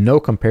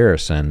no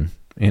comparison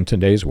in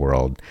today's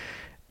world,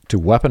 to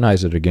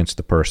weaponize it against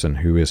the person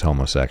who is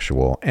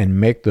homosexual and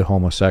make the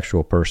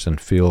homosexual person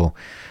feel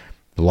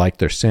like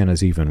their sin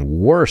is even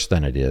worse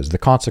than it is, the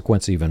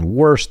consequence even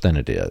worse than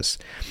it is.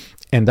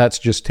 And that's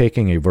just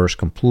taking a verse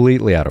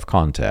completely out of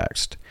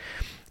context.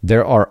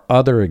 There are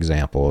other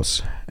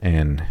examples,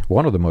 and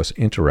one of the most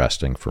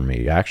interesting for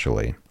me,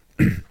 actually,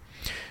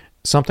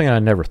 something I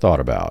never thought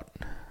about.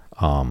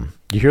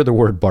 You hear the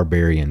word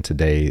barbarian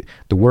today.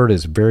 The word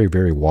is very,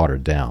 very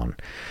watered down.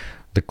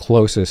 The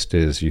closest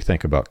is you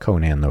think about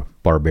Conan the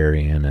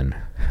Barbarian, and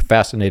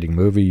fascinating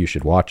movie. You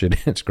should watch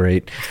it. It's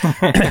great.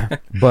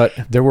 But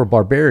there were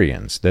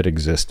barbarians that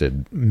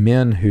existed,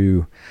 men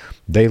who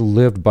they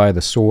lived by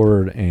the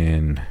sword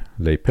and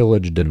they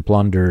pillaged and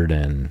plundered,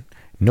 and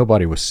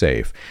nobody was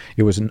safe.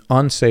 It was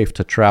unsafe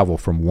to travel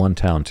from one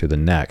town to the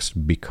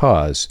next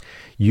because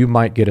you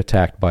might get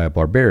attacked by a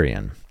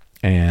barbarian.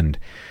 And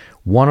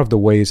one of the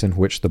ways in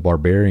which the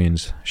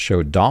barbarians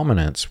showed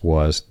dominance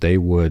was they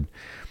would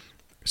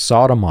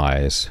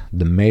sodomize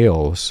the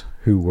males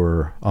who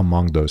were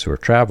among those who were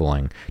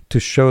traveling to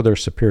show their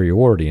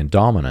superiority and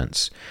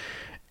dominance.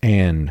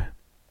 And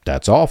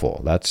that's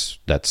awful. That's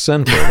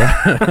sinful.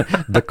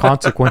 The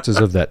consequences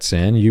of that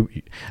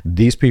sin,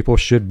 these people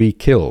should be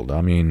killed. I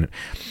mean,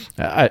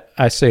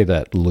 I say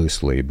that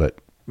loosely, but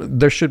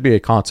there should be a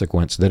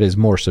consequence that is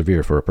more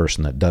severe for a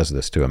person that does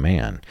this to a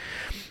man.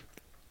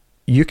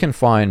 You can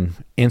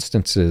find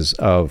instances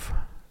of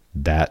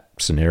that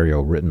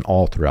scenario written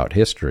all throughout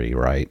history,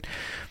 right?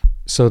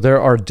 So there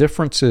are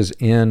differences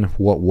in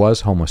what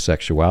was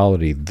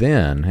homosexuality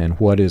then and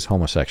what is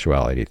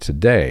homosexuality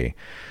today.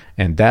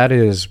 And that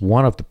is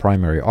one of the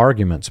primary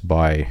arguments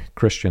by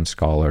Christian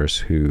scholars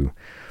who,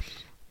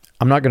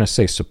 I'm not going to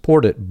say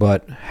support it,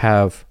 but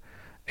have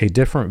a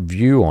different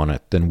view on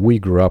it than we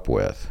grew up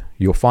with.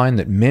 You'll find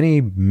that many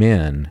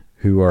men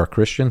who are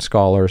Christian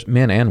scholars,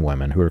 men and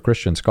women who are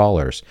Christian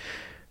scholars,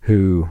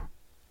 who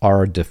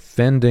are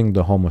defending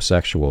the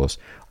homosexuals,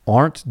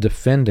 aren't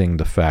defending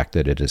the fact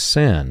that it is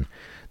sin.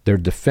 They're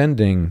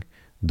defending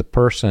the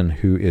person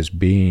who is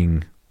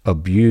being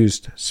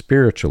abused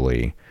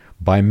spiritually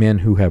by men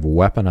who have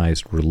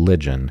weaponized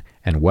religion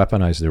and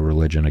weaponized their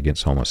religion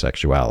against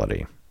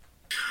homosexuality.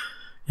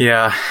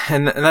 Yeah,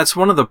 and that's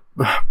one of the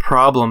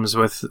problems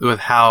with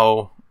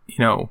how,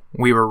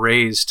 we were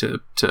raised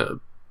to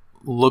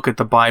look at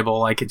the Bible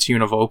like it's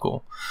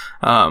univocal.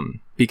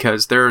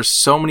 Because there's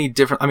so many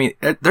different,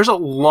 there's a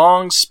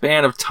long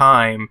span of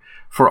time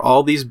for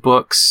all these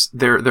books.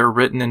 They're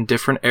written in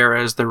different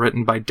eras. They're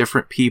written by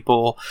different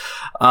people.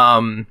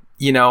 And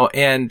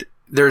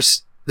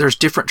there's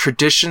different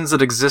traditions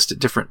that exist at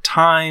different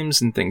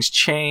times, and things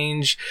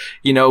change,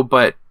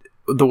 but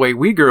the way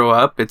we grew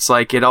up, it's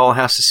like it all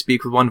has to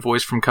speak with one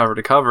voice from cover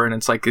to cover. And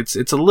it's like, it's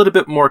a little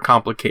bit more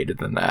complicated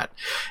than that.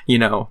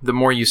 The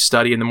more you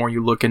study and the more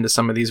you look into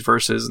some of these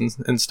verses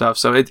and stuff.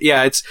 So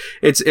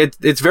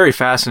it's very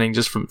fascinating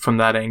just from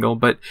that angle.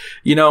 But,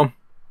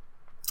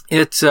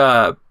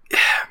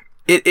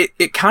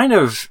 it kind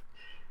of,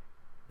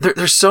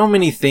 there's so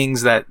many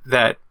things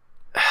that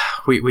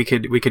we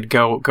could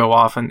go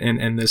off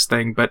in this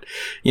thing. But,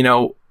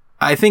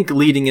 I think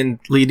leading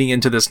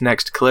into this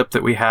next clip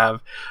that we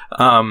have,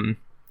 one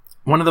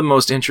of the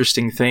most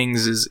interesting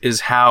things is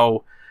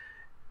how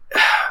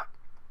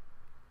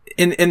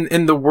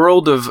in the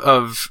world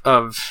of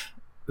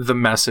the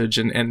message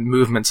and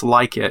movements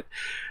like it,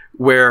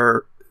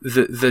 where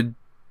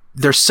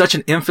there's such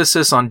an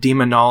emphasis on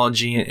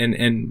demonology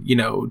and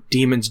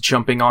demons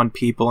jumping on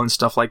people and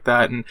stuff like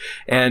that,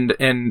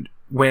 and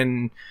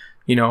when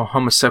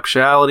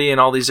homosexuality and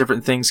all these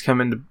different things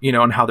come into,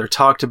 and how they're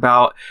talked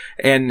about.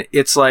 And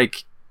it's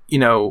like,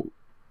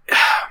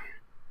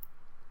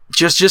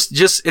 just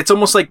it's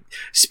almost like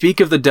speak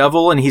of the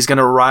devil and he's going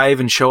to arrive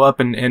and show up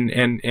and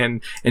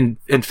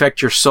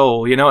infect your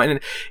soul, you know. And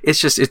it's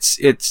just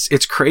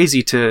it's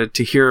crazy to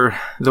hear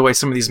the way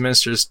some of these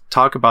ministers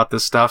talk about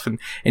this stuff, and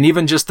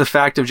even just the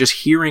fact of just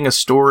hearing a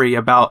story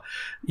about,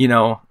 you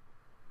know,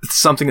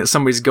 something that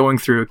somebody's going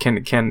through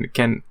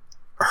can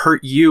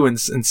hurt you and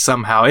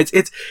somehow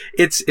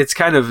it's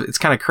kind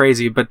of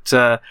crazy, but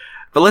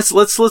let's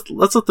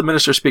let the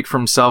minister speak for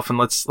himself, and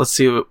let's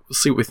see what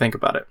we think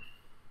about it.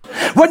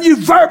 When you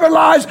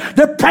verbalize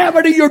the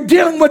depravity you're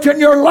dealing with in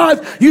your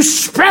life, you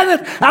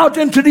spread it out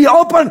into the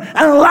open and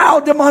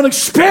allow demonic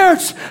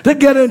spirits to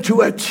get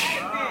into it.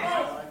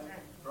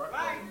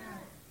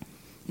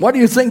 Why do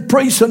you think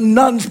priests and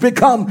nuns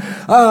become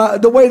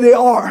the way they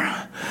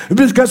are?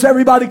 Because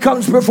everybody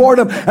comes before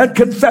them and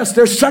confess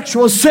their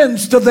sexual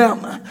sins to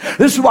them.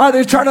 This is why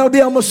they turn out to be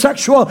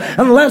homosexual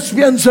and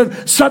lesbians,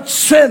 and such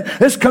sin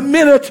is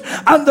committed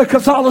under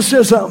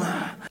Catholicism.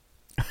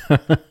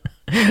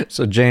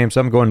 So, James,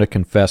 I'm going to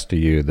confess to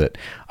you that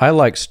I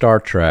like Star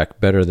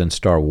Trek better than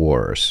Star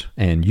Wars,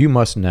 and you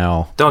must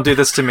now... Don't do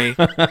this to me.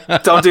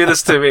 Don't do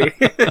this to me.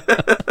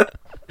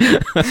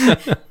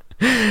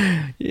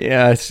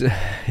 Yeah, it's,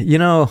 you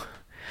know,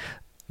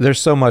 there's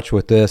so much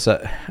with this.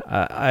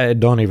 I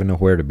don't even know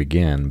where to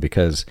begin,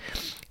 because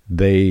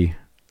they're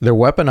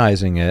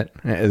weaponizing it.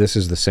 This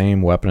is the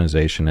same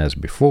weaponization as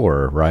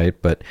before, right?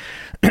 But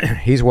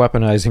he's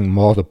weaponizing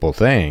multiple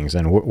things.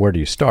 And where do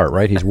you start,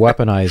 right? He's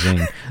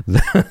weaponizing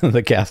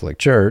the Catholic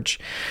Church,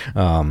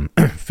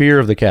 fear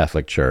of the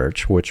Catholic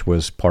Church, which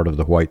was part of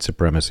the white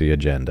supremacy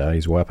agenda.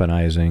 He's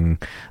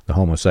weaponizing the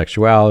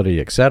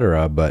homosexuality,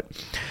 etc. But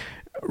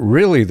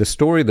really, the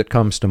story that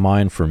comes to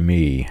mind for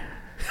me,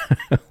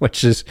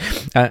 which is,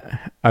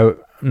 I'm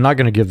not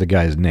going to give the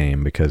guy's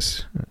name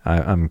because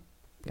I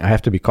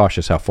have to be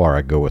cautious how far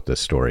I go with this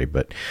story,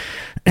 but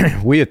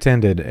we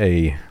attended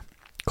a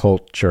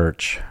cult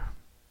church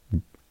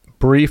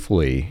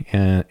briefly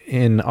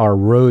in our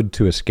road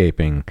to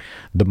escaping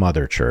the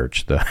mother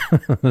church,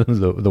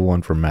 the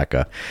one from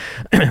Mecca,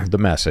 the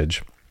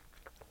Message.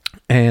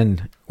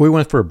 And we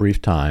went for a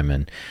brief time,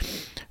 and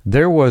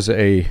there was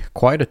a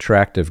quite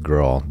attractive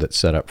girl that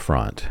sat up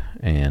front.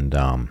 And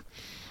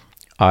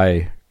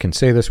I can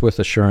say this with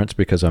assurance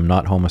because I'm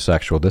not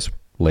homosexual. This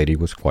lady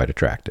was quite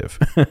attractive.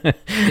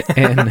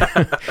 And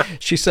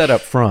she sat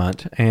up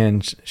front,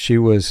 and she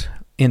was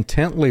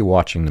intently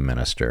watching the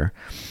minister.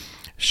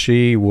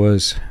 She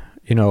was,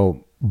 you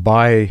know,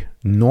 by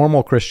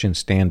normal Christian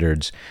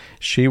standards,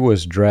 she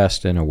was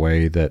dressed in a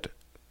way that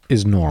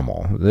is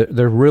normal.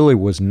 There really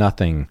was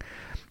nothing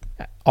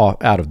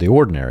out of the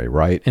ordinary,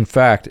 right? In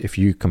fact, if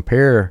you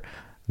compare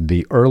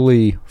the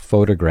early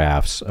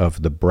photographs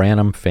of the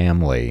Branham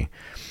family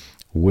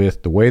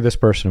with the way this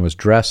person was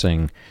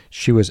dressing,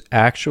 she was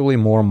actually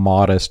more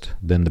modest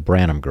than the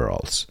Branham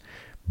girls.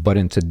 But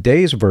in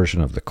today's version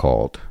of the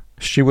cult,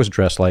 she was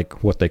dressed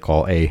like what they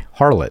call a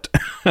harlot,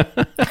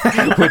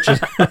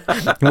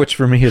 which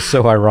for me is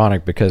so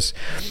ironic because,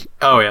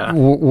 oh yeah,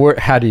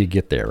 how do you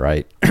get there,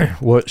 right?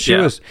 Well, she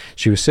was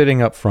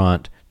sitting up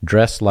front,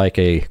 dressed like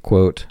a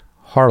quote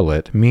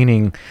harlot,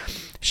 meaning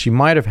she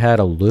might have had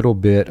a little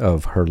bit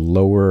of her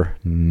lower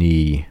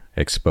knee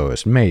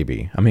exposed,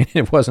 maybe. I mean,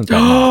 it wasn't that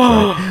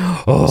much,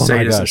 right? Oh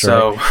my gosh,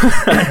 so.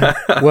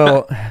 Right?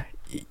 Well,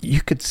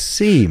 you could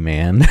see,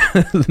 man,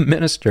 the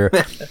minister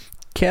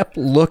kept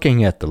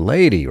looking at the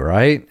lady,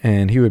 right?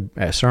 And he would,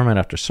 sermon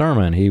after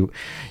sermon,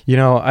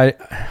 I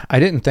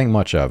didn't think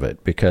much of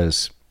it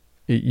because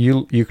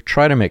you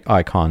try to make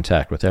eye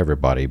contact with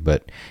everybody,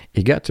 but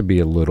it got to be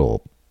a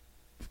little,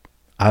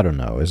 I don't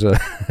know, it was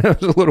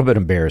a little bit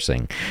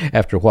embarrassing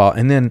after a while.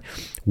 And then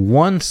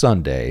one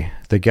Sunday,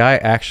 the guy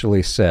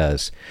actually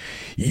says,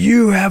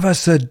 "You have a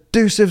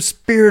seductive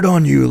spirit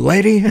on you,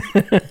 lady."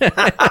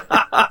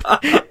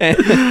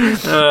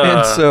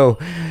 and so,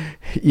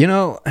 you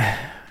know,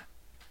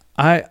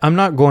 I'm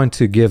not going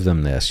to give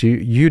them this.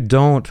 You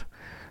don't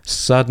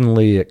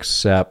suddenly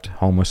accept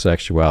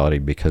homosexuality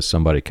because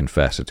somebody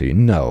confessed it to you.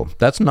 No,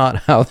 that's not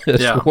how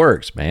this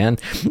works, man.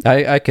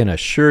 I can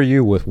assure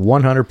you with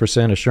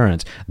 100%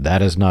 assurance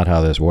that is not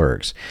how this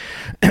works.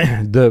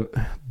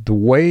 The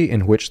way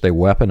in which they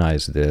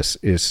weaponize this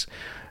is,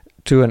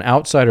 to an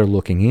outsider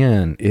looking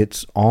in,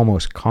 it's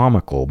almost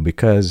comical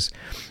because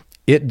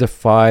it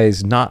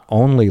defies not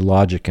only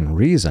logic and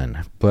reason,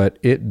 but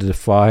it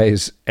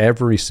defies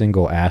every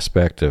single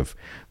aspect of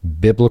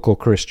biblical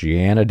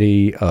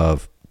Christianity,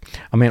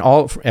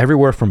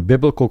 everywhere from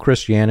biblical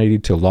Christianity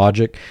to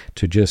logic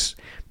to just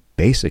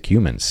basic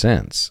human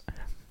sense.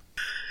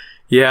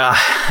 Yeah,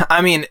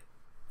 I mean,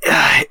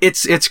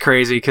 it's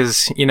crazy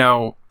because, you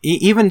know,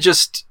 even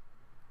just,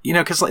 you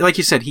know, because like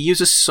you said, he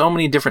uses so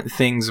many different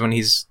things when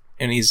he's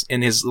and he's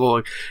in his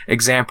little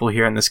example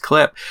here in this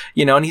clip,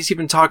 and he's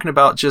even talking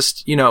about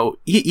just,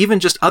 even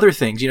just other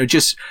things,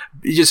 just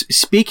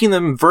speaking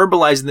them,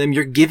 verbalizing them,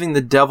 you're giving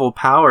the devil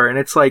power. And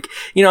it's like,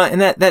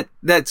 and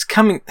that's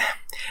coming,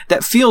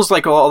 that feels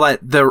like all that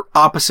the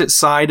opposite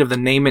side of the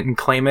name it and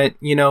claim it,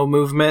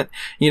 movement.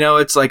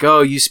 It's like,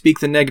 oh, you speak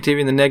the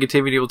negativity and the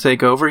negativity will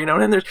take over,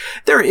 and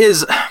there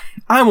is,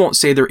 I won't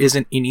say there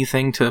isn't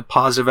anything to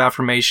positive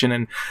affirmation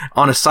and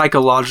on a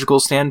psychological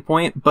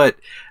standpoint, but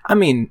I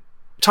mean,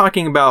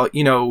 talking about,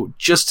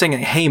 just saying,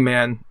 hey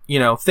man,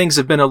 things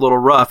have been a little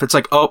rough. It's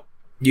like, oh,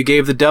 you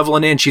gave the devil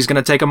an inch. He's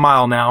going to take a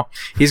mile now.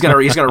 He's going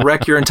to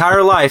wreck your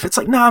entire life. It's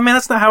like, no, man,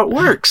 that's not how it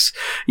works.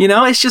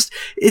 It's just,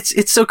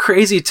 it's so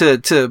crazy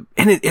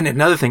and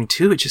another thing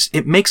too,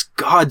 it makes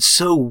God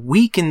so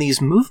weak in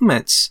these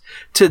movements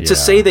to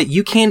say that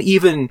you can't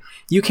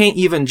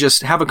even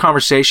just have a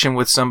conversation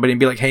with somebody and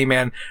be like, hey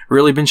man,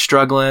 really been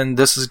struggling.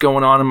 This is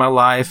going on in my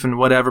life and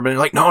whatever. But you're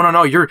like,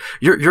 no,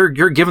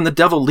 you're giving the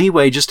devil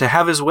leeway just to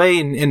have his way.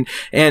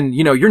 And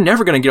you're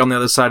never going to get on the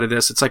other side of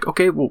this. It's like,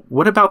 okay, well,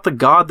 what about the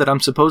God that I'm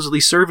supposedly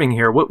serving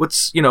here?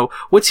 What's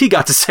he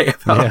got to say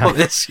about all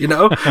this,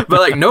 but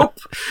like, nope,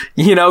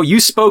 you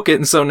spoke it.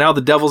 And so now the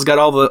devil's got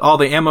all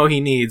the ammo he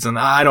needs. And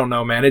I don't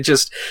know, man,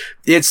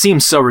 it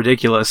seems so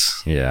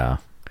ridiculous. Yeah.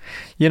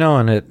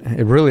 And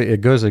it really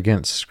goes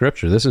against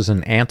scripture. This is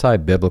an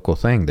anti-biblical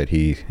thing that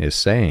he is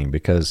saying,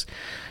 because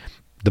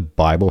the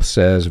Bible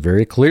says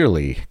very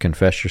clearly,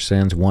 confess your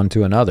sins one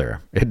to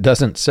another. It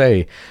doesn't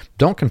say,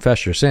 don't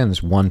confess your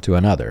sins one to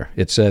another.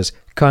 It says,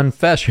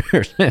 confess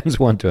your sins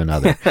one to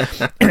another.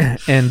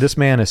 And this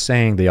man is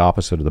saying the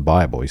opposite of the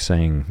Bible. He's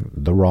saying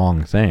the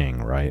wrong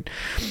thing, right?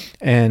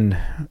 And,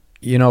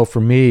 for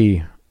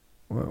me,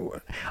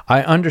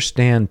 I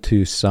understand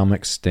to some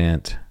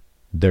extent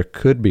there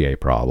could be a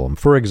problem.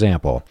 For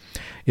example,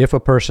 if a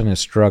person is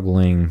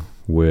struggling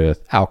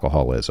with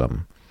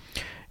alcoholism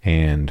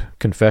and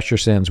confess your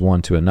sins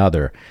one to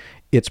another,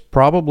 it's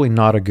probably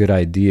not a good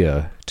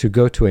idea to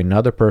go to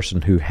another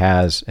person who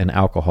has an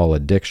alcohol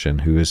addiction,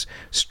 who is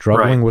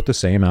struggling with the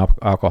same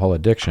alcohol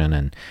addiction,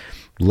 and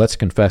let's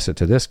confess it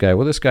to this guy.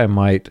 Well, this guy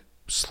might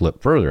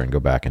slip further and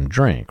go back and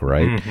drink,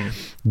 right? Mm-hmm.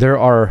 There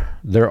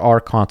are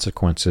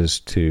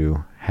consequences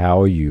to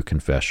how you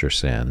confess your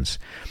sins.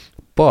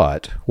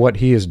 But what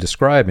he is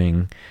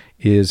describing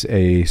is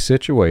a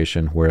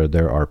situation where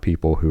there are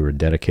people who are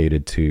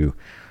dedicated to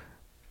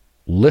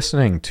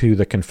listening to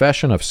the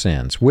confession of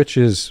sins, which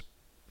is,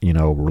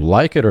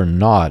 like it or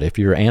not, if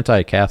you're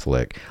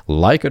anti-Catholic,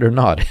 like it or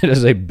not, it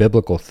is a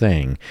biblical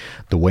thing.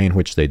 The way in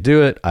which they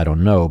do it, I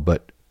don't know,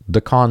 but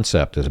the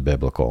concept is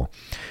biblical.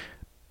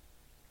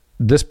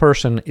 This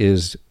person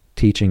is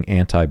teaching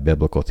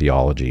anti-biblical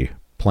theology,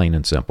 plain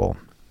and simple.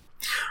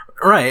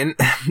 Right. And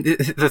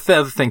the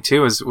other thing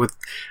too is with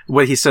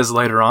what he says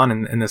later on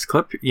in this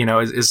clip,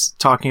 is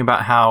talking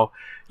about how,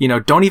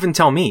 don't even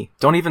tell me,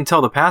 don't even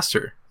tell the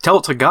pastor, tell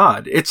it to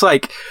God. It's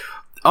like,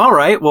 all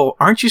right, well,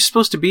 aren't you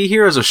supposed to be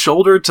here as a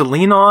shoulder to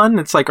lean on?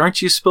 It's like,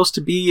 aren't you supposed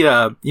to be,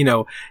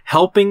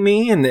 helping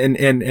me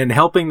and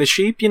helping the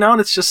sheep,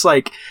 and it's just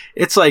like,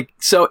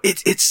 so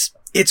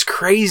it's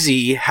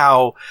crazy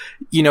how,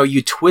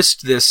 you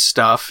twist this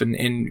stuff and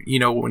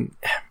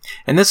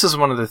this is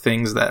one of the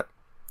things that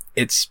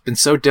it's been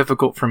so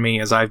difficult for me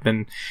as I've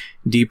been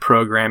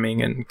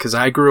deprogramming, and because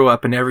I grew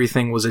up and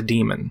everything was a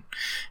demon,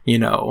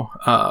 and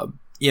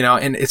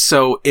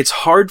it's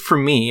hard for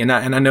me, and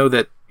I know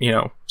that,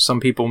 some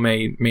people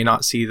may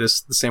not see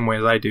this the same way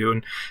as I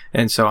do.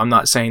 And so I'm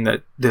not saying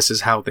that this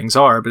is how things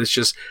are, but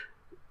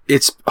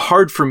it's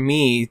hard for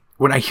me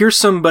when I hear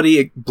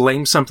somebody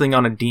blame something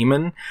on a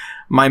demon,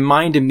 my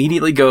mind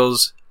immediately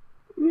goes,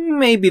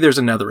 maybe there's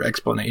another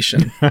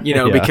explanation,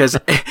 because,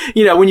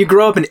 when you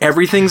grow up and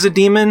everything's a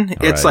demon,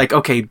 it's like,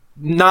 okay,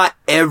 not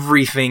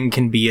everything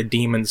can be a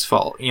demon's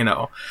fault,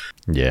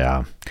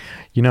 Yeah.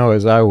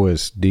 As I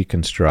was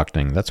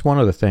deconstructing, that's one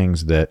of the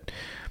things that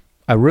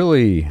I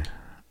really,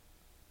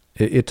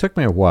 it took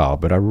me a while,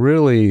 but I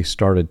really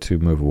started to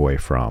move away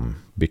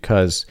from,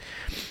 because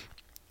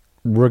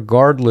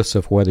regardless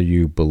of whether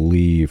you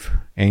believe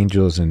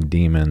angels and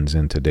demons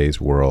in today's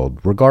world,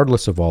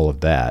 regardless of all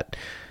of that,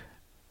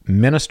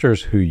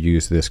 ministers who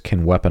use this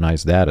can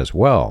weaponize that as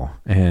well,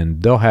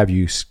 and they'll have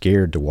you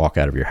scared to walk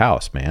out of your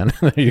house, man.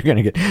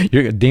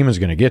 Your demon's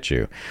going to get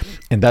you,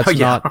 and that's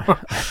not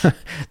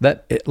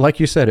that. Like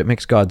you said, it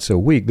makes God so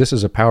weak. This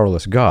is a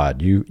powerless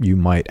God. You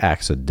might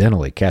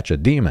accidentally catch a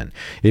demon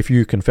if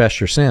you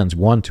confess your sins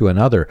one to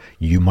another.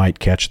 You might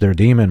catch their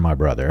demon, my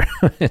brother.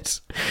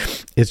 It's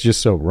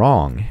just so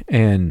wrong,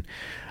 and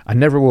I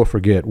never will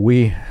forget.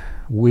 We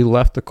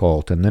left the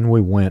cult, and then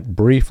we went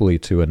briefly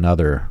to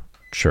another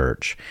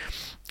church,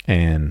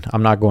 and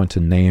I'm not going to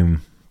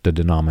name the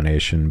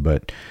denomination,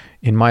 but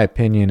in my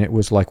opinion, it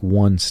was like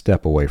one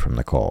step away from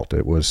the cult.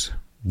 It was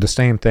the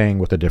same thing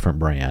with a different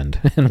brand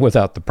and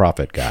without the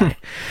prophet guy.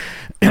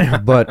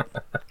 But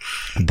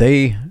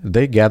they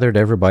gathered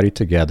everybody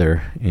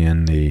together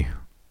in the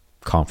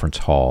conference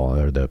hall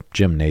or the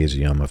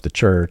gymnasium of the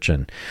church,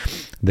 and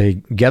they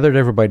gathered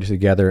everybody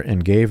together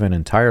and gave an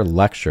entire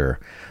lecture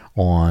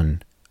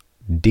on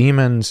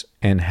demons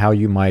and how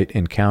you might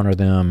encounter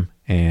them.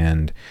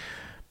 And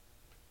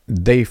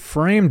they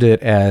framed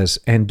it as,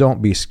 and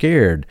don't be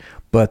scared,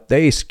 but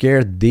they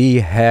scared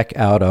the heck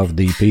out of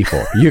the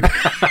people. You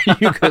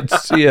could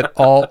see it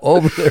all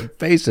over their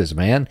faces,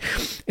 man.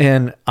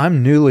 And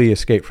I'm newly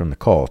escaped from the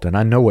cult, and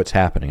I know what's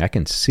happening. I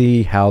can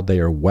see how they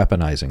are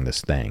weaponizing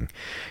this thing.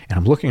 And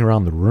I'm looking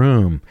around the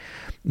room.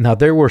 Now,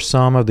 there were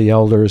some of the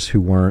elders who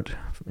weren't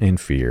in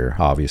fear,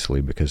 obviously,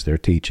 because they're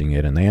teaching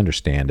it and they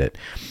understand it.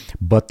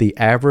 But the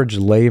average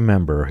lay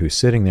member who's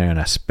sitting there, and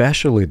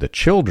especially the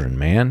children,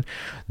 man,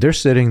 they're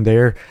sitting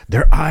there,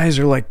 their eyes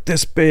are like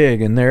this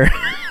big, and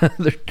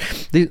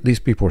these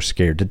people are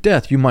scared to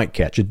death. You might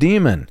catch a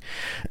demon.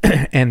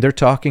 And they're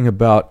talking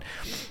about,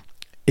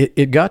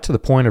 it got to the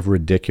point of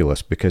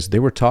ridiculous because they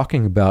were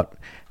talking about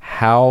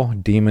how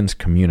demons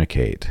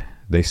communicate.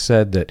 They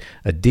said that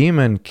a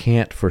demon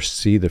can't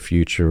foresee the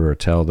future or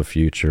tell the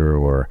future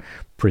or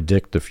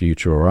predict the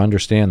future or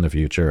understand the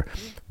future.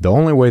 The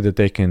only way that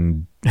they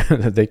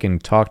can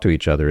talk to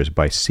each other is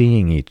by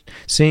seeing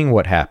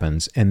what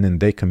happens, and then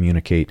they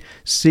communicate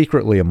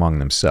secretly among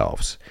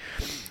themselves.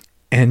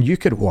 And you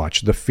could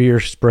watch the fear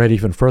spread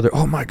even further.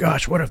 Oh my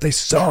gosh, what if they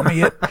saw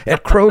me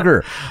at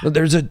Kroger?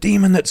 There's a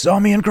demon that saw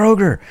me in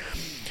Kroger.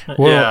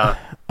 Well, yeah.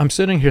 I'm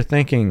sitting here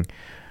thinking,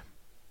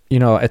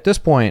 at this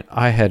point,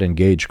 I had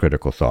engaged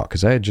critical thought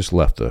because I had just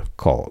left the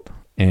cult.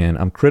 And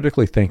I'm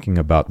critically thinking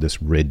about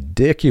this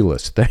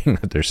ridiculous thing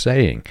that they're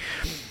saying.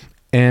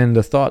 And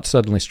the thought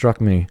suddenly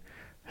struck me,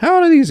 how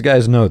do these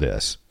guys know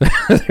this?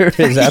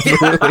 There's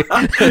absolutely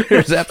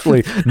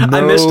no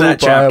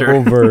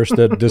Bible verse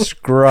that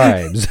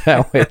describes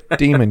how a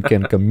demon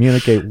can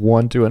communicate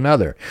one to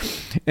another.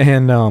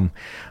 And I'm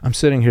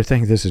sitting here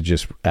thinking, this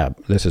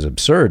is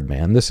absurd,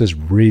 man. This is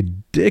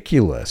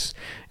ridiculous.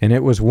 And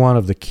it was one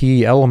of the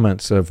key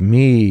elements of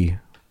me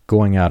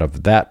going out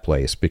of that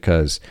place,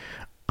 because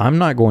I'm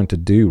not going to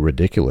do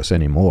ridiculous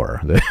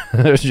anymore.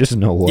 There's just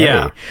no way.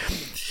 Yeah.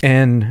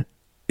 And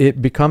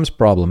it becomes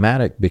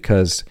problematic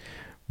because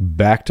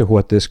back to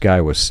what this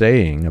guy was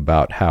saying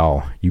about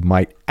how you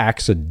might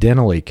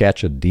accidentally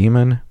catch a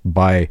demon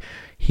by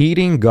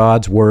heeding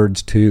God's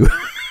words to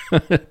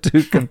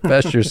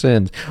confess your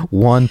sins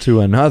one to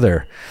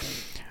another.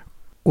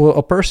 Well,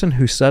 a person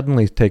who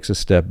suddenly takes a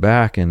step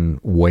back and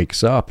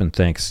wakes up and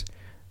thinks,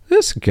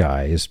 this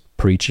guy is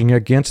preaching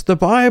against the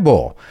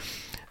Bible.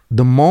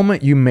 The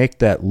moment you make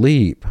that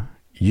leap,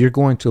 you're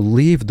going to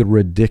leave the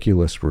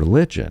ridiculous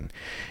religion.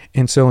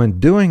 And so in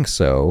doing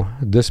so,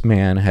 this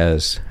man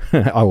has,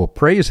 I will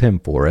praise him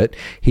for it,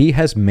 he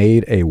has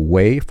made a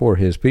way for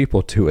his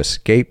people to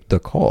escape the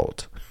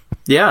cult.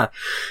 Yeah.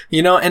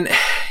 And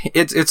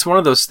it's one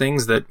of those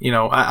things that,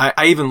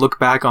 I even look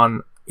back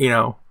on,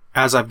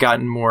 as I've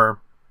gotten more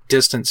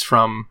distance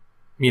from,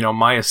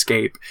 my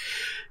escape,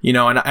 and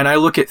I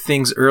look at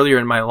things earlier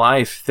in my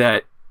life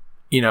that,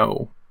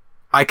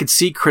 I could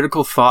see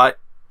critical thought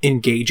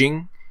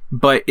engaging,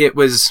 but it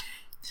was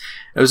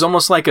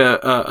almost like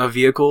a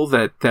vehicle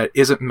that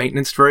isn't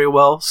maintained very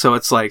well. So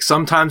it's like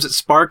sometimes it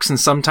sparks and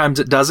sometimes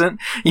it doesn't,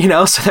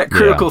 so that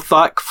critical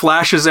thought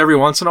flashes every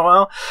once in a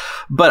while.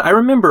 But I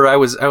remember I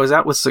was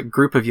out with a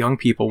group of young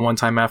people one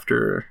time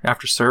after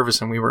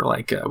service, and we were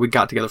like, we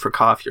got together for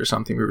coffee or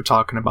something. We were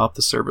talking about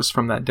the service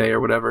from that day or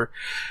whatever.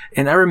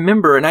 And I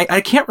remember, and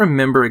I can't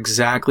remember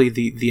exactly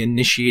the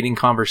initiating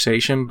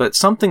conversation, but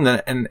something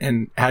that,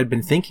 and had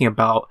been thinking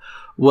about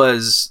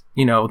was,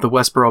 the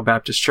Westboro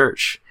Baptist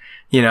Church.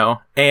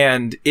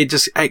 And it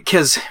just,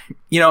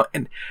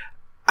 and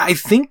I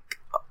think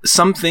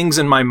some things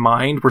in my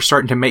mind were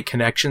starting to make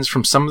connections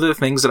from some of the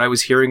things that I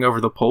was hearing over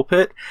the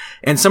pulpit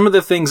and some of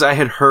the things I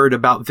had heard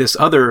about this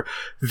other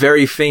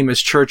very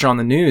famous church on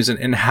the news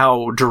and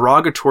how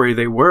derogatory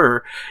they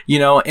were,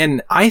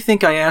 and I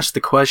think I asked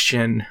the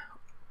question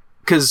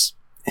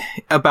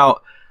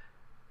about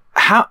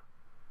how,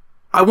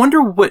 I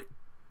wonder what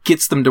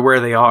gets them to where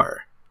they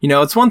are.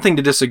 It's one thing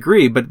to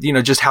disagree, but,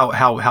 just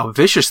how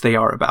vicious they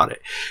are about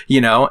it,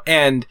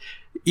 and,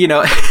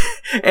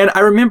 and I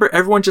remember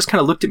everyone just kind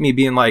of looked at me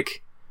being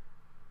like,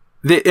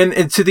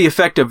 and to the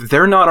effect of,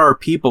 they're not our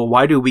people.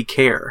 Why do we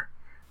care?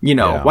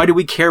 Why do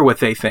we care what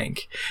they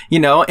think?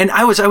 And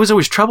I was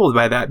always troubled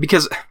by that,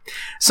 because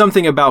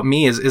something about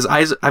me is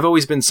I've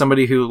always been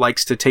somebody who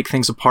likes to take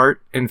things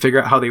apart and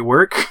figure out how they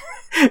work.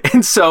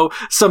 And so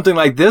something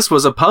like this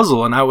was a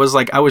puzzle, and I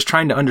was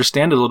trying to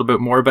understand it a little bit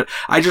more, but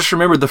I just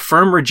remember the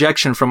firm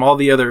rejection from all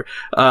the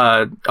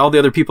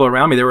other people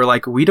around me. They were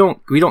like, we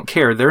don't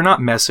care. They're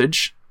not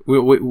message.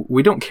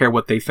 We don't care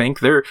what they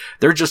think. They're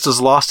just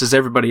as lost as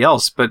everybody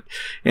else. But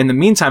in the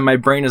meantime, my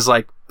brain is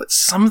like, but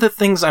some of the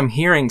things I'm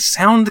hearing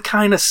sound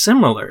kind of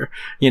similar,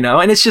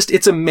 and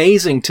it's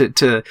amazing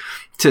to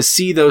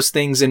see those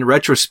things in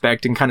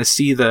retrospect and kind of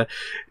see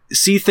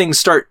things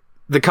start,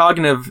 the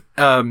cognitive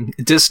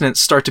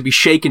dissonance start to be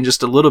shaken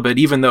just a little bit,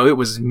 even though it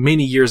was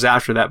many years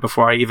after that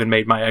before I even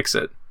made my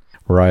exit.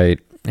 Right.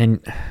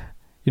 And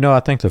I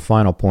think the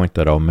final point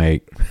that I'll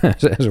make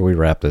as we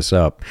wrap this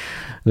up,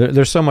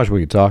 there's so much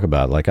we could talk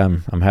about. Like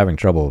I'm having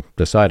trouble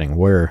deciding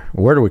where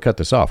do we cut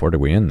this off? Where do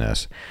we end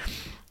this?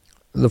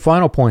 The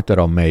final point that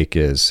I'll make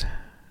is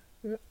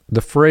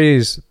the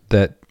phrase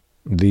that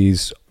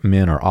these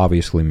men are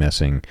obviously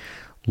missing: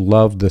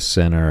 love the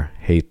sinner,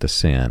 hate the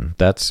sin.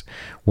 That's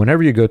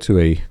whenever you go to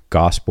a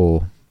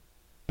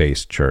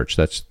gospel-based church,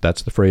 that's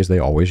the phrase they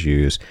always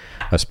use,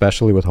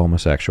 especially with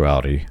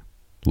homosexuality: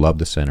 love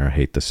the sinner,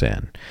 hate the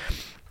sin.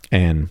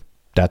 And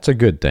that's a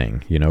good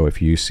thing.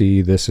 If you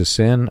see this as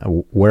sin,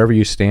 wherever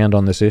you stand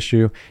on this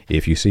issue,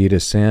 if you see it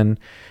as sin,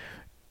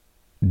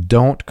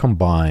 don't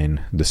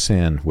combine the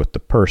sin with the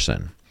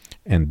person.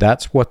 And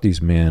that's what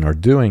these men are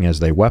doing as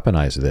they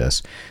weaponize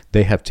this.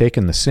 They have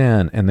taken the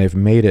sin and they've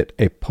made it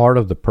a part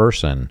of the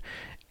person.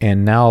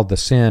 And now the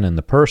sin and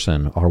the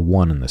person are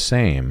one and the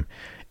same.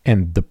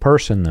 And the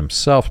person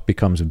themselves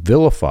becomes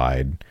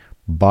vilified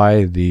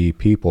by the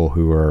people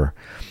who are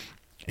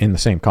in the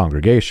same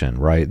congregation,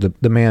 right?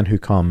 The man who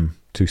come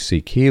to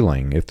seek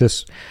healing. If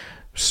this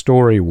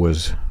story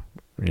was,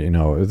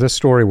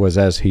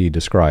 as he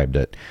described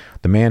it,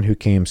 the man who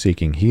came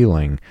seeking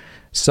healing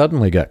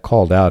suddenly got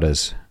called out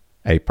as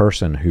a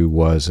person who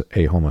was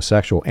a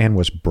homosexual and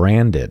was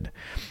branded.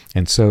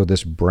 And so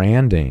this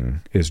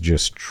branding is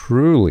just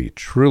truly,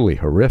 truly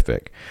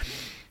horrific.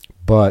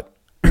 But,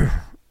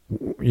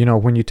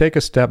 when you take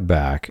a step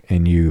back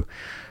and you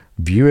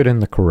view it in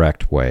the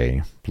correct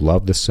way,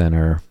 love the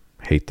sinner,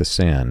 hate the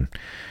sin,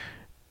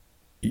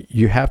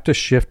 you have to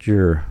shift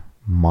your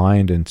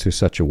mind into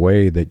such a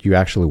way that you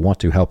actually want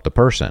to help the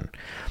person.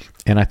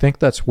 And I think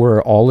that's where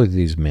all of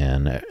these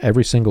men,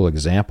 every single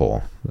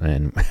example,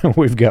 and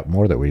we've got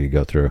more that we could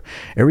go through,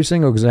 every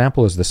single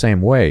example is the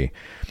same way.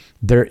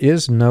 There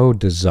is no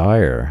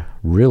desire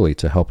really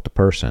to help the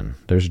person.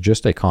 There's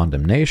just a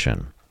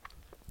condemnation.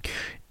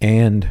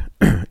 And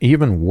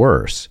even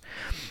worse,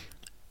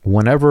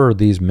 whenever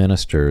these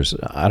ministers,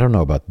 I don't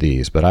know about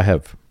these, but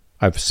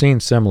I've seen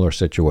similar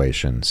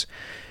situations.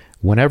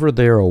 Whenever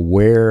they're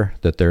aware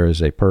that there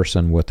is a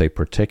person with a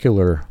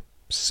particular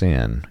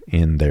sin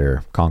in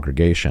their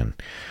congregation,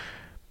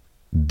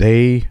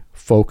 they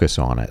focus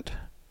on it.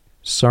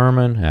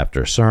 Sermon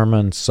after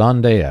sermon,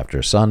 Sunday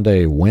after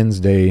Sunday,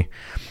 Wednesday.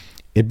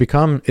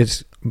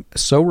 It's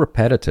so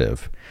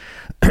repetitive.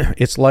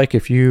 It's like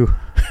if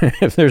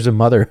there's a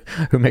mother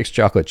who makes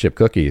chocolate chip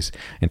cookies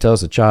and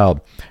tells the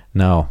child,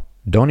 "Now,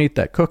 don't eat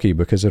that cookie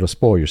because it'll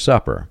spoil your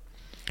supper."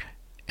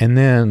 And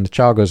then the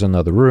child goes in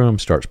another room,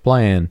 starts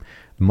playing.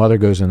 The mother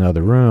goes in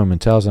another room and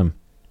tells him,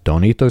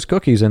 "Don't eat those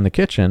cookies in the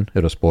kitchen.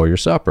 It'll spoil your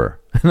supper."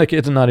 And the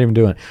kid's not even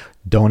doing it.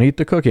 "Don't eat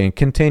the cookie," and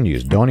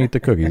continues, "Don't eat the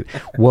cookies."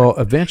 Well,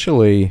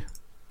 eventually,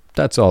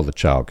 that's all the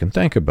child can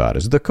think about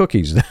is the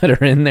cookies that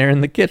are in there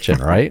in the kitchen,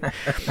 right?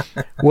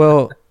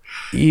 Well,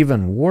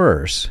 even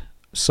worse,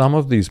 some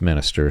of these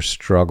ministers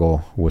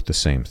struggle with the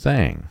same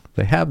thing.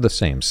 They have the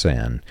same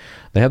sin.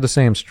 They have the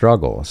same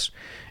struggles,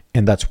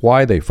 and that's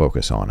why they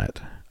focus on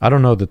it. I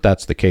don't know that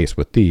that's the case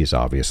with these,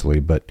 obviously,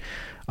 but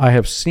I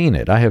have seen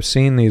it. I have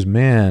seen these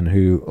men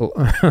who,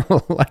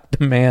 like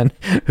the man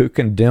who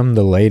condemned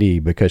the lady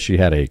because she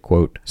had a,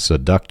 quote,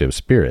 seductive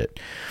spirit.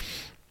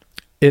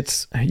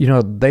 It's,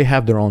 they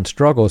have their own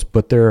struggles,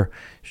 but they're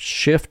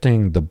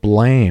shifting the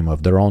blame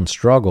of their own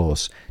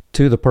struggles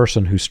to the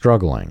person who's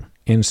struggling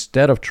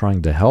instead of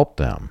trying to help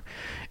them.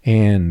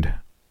 And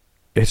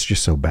it's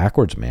just so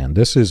backwards, man.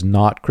 This is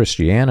not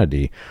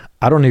Christianity.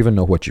 I don't even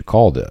know what you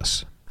call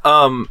this.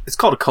 It's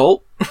called a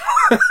cult.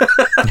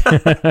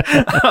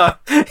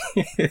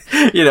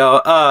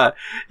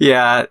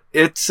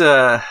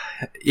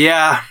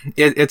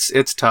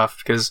 It's tough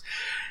because,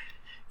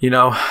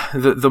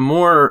 the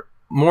more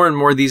and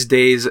more these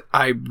days,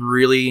 I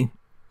really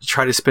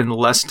try to spend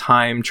less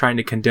time trying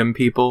to condemn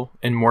people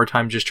and more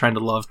time just trying to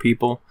love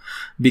people.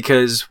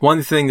 Because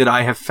one thing that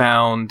I have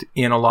found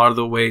in a lot of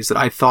the ways that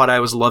I thought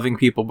I was loving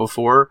people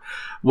before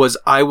was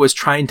I was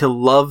trying to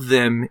love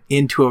them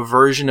into a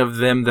version of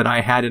them that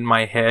I had in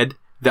my head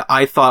that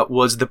I thought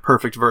was the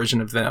perfect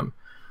version of them.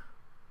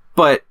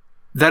 But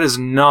that is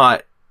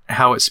not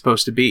how it's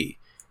supposed to be.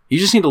 You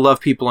just need to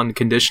love people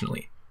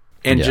unconditionally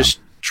and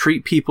just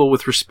treat people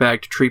with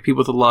respect, treat people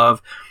with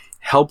love,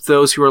 help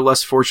those who are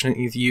less fortunate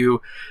with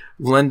you,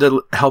 lend a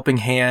helping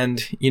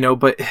hand,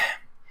 but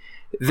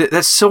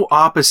that's so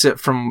opposite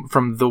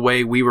from the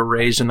way we were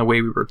raised and the way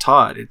we were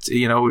taught. It's,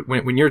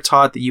 when you're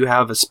taught that you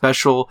have a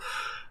special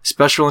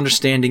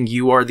understanding,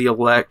 you are the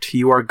elect,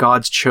 you are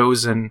God's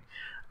chosen,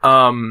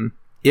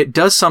 it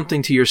does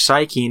something to your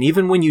psyche. And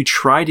even when you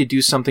try to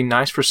do something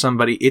nice for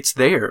somebody, it's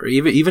there.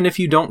 Even if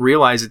you don't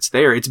realize it's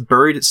there, it's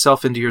buried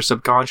itself into your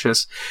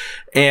subconscious.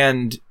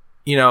 And,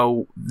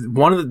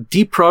 one of the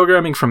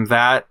deprogramming from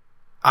that,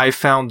 I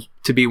found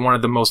to be one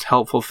of the most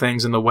helpful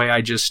things in the way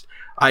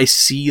I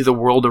see the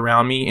world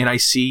around me, and I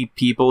see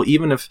people,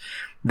 even if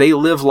they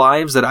live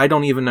lives that I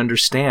don't even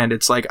understand.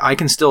 It's like, I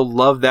can still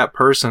love that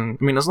person.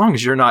 I mean, as long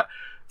as you're not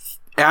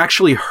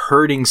actually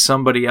hurting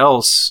somebody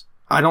else,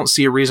 I don't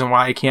see a reason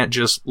why I can't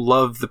just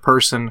love the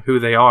person who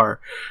they are,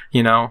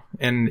 you know?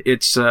 And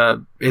it's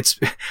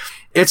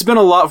been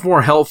a lot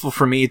more helpful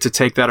for me to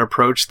take that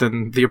approach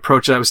than the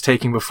approach I was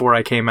taking before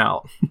I came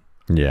out.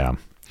 Yeah.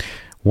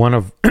 One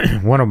of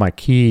my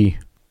key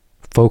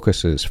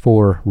focuses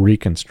for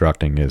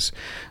reconstructing is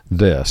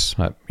this.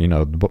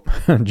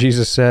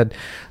 Jesus said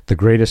the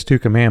greatest 2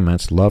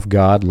 commandments, love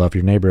God, love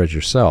your neighbor as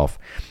yourself.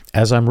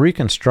 As I'm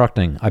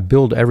reconstructing, I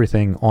build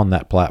everything on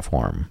that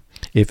platform.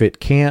 If it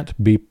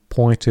can't be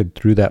pointed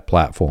through that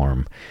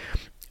platform,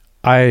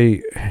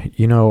 I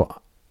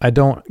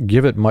don't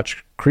give it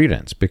much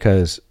credence,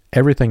 because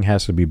everything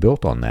has to be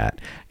built on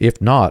that.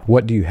 If not,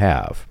 what do you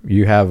have?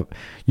 You have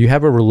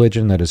a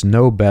religion that is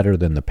no better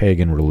than the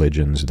pagan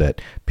religions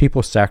that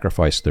people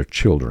sacrifice their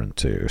children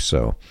to.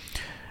 So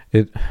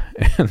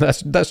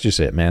that's just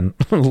it, man.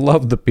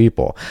 Love the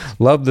people.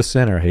 Love the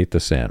sinner, hate the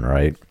sin,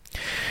 right?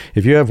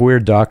 If you have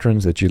weird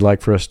doctrines that you'd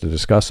like for us to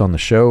discuss on the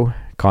show,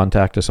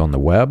 contact us on the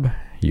web.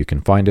 You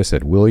can find us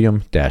at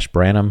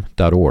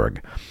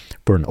william-branham.org.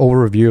 For an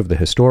overview of the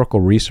historical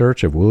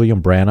research of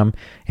William Branham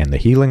and the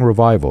healing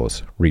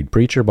revivals, read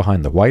Preacher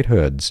Behind the White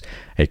Hoods,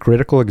 a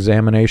critical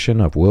examination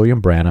of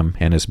William Branham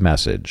and his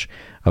message,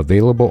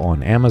 available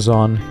on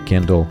Amazon,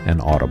 Kindle,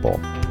 and Audible.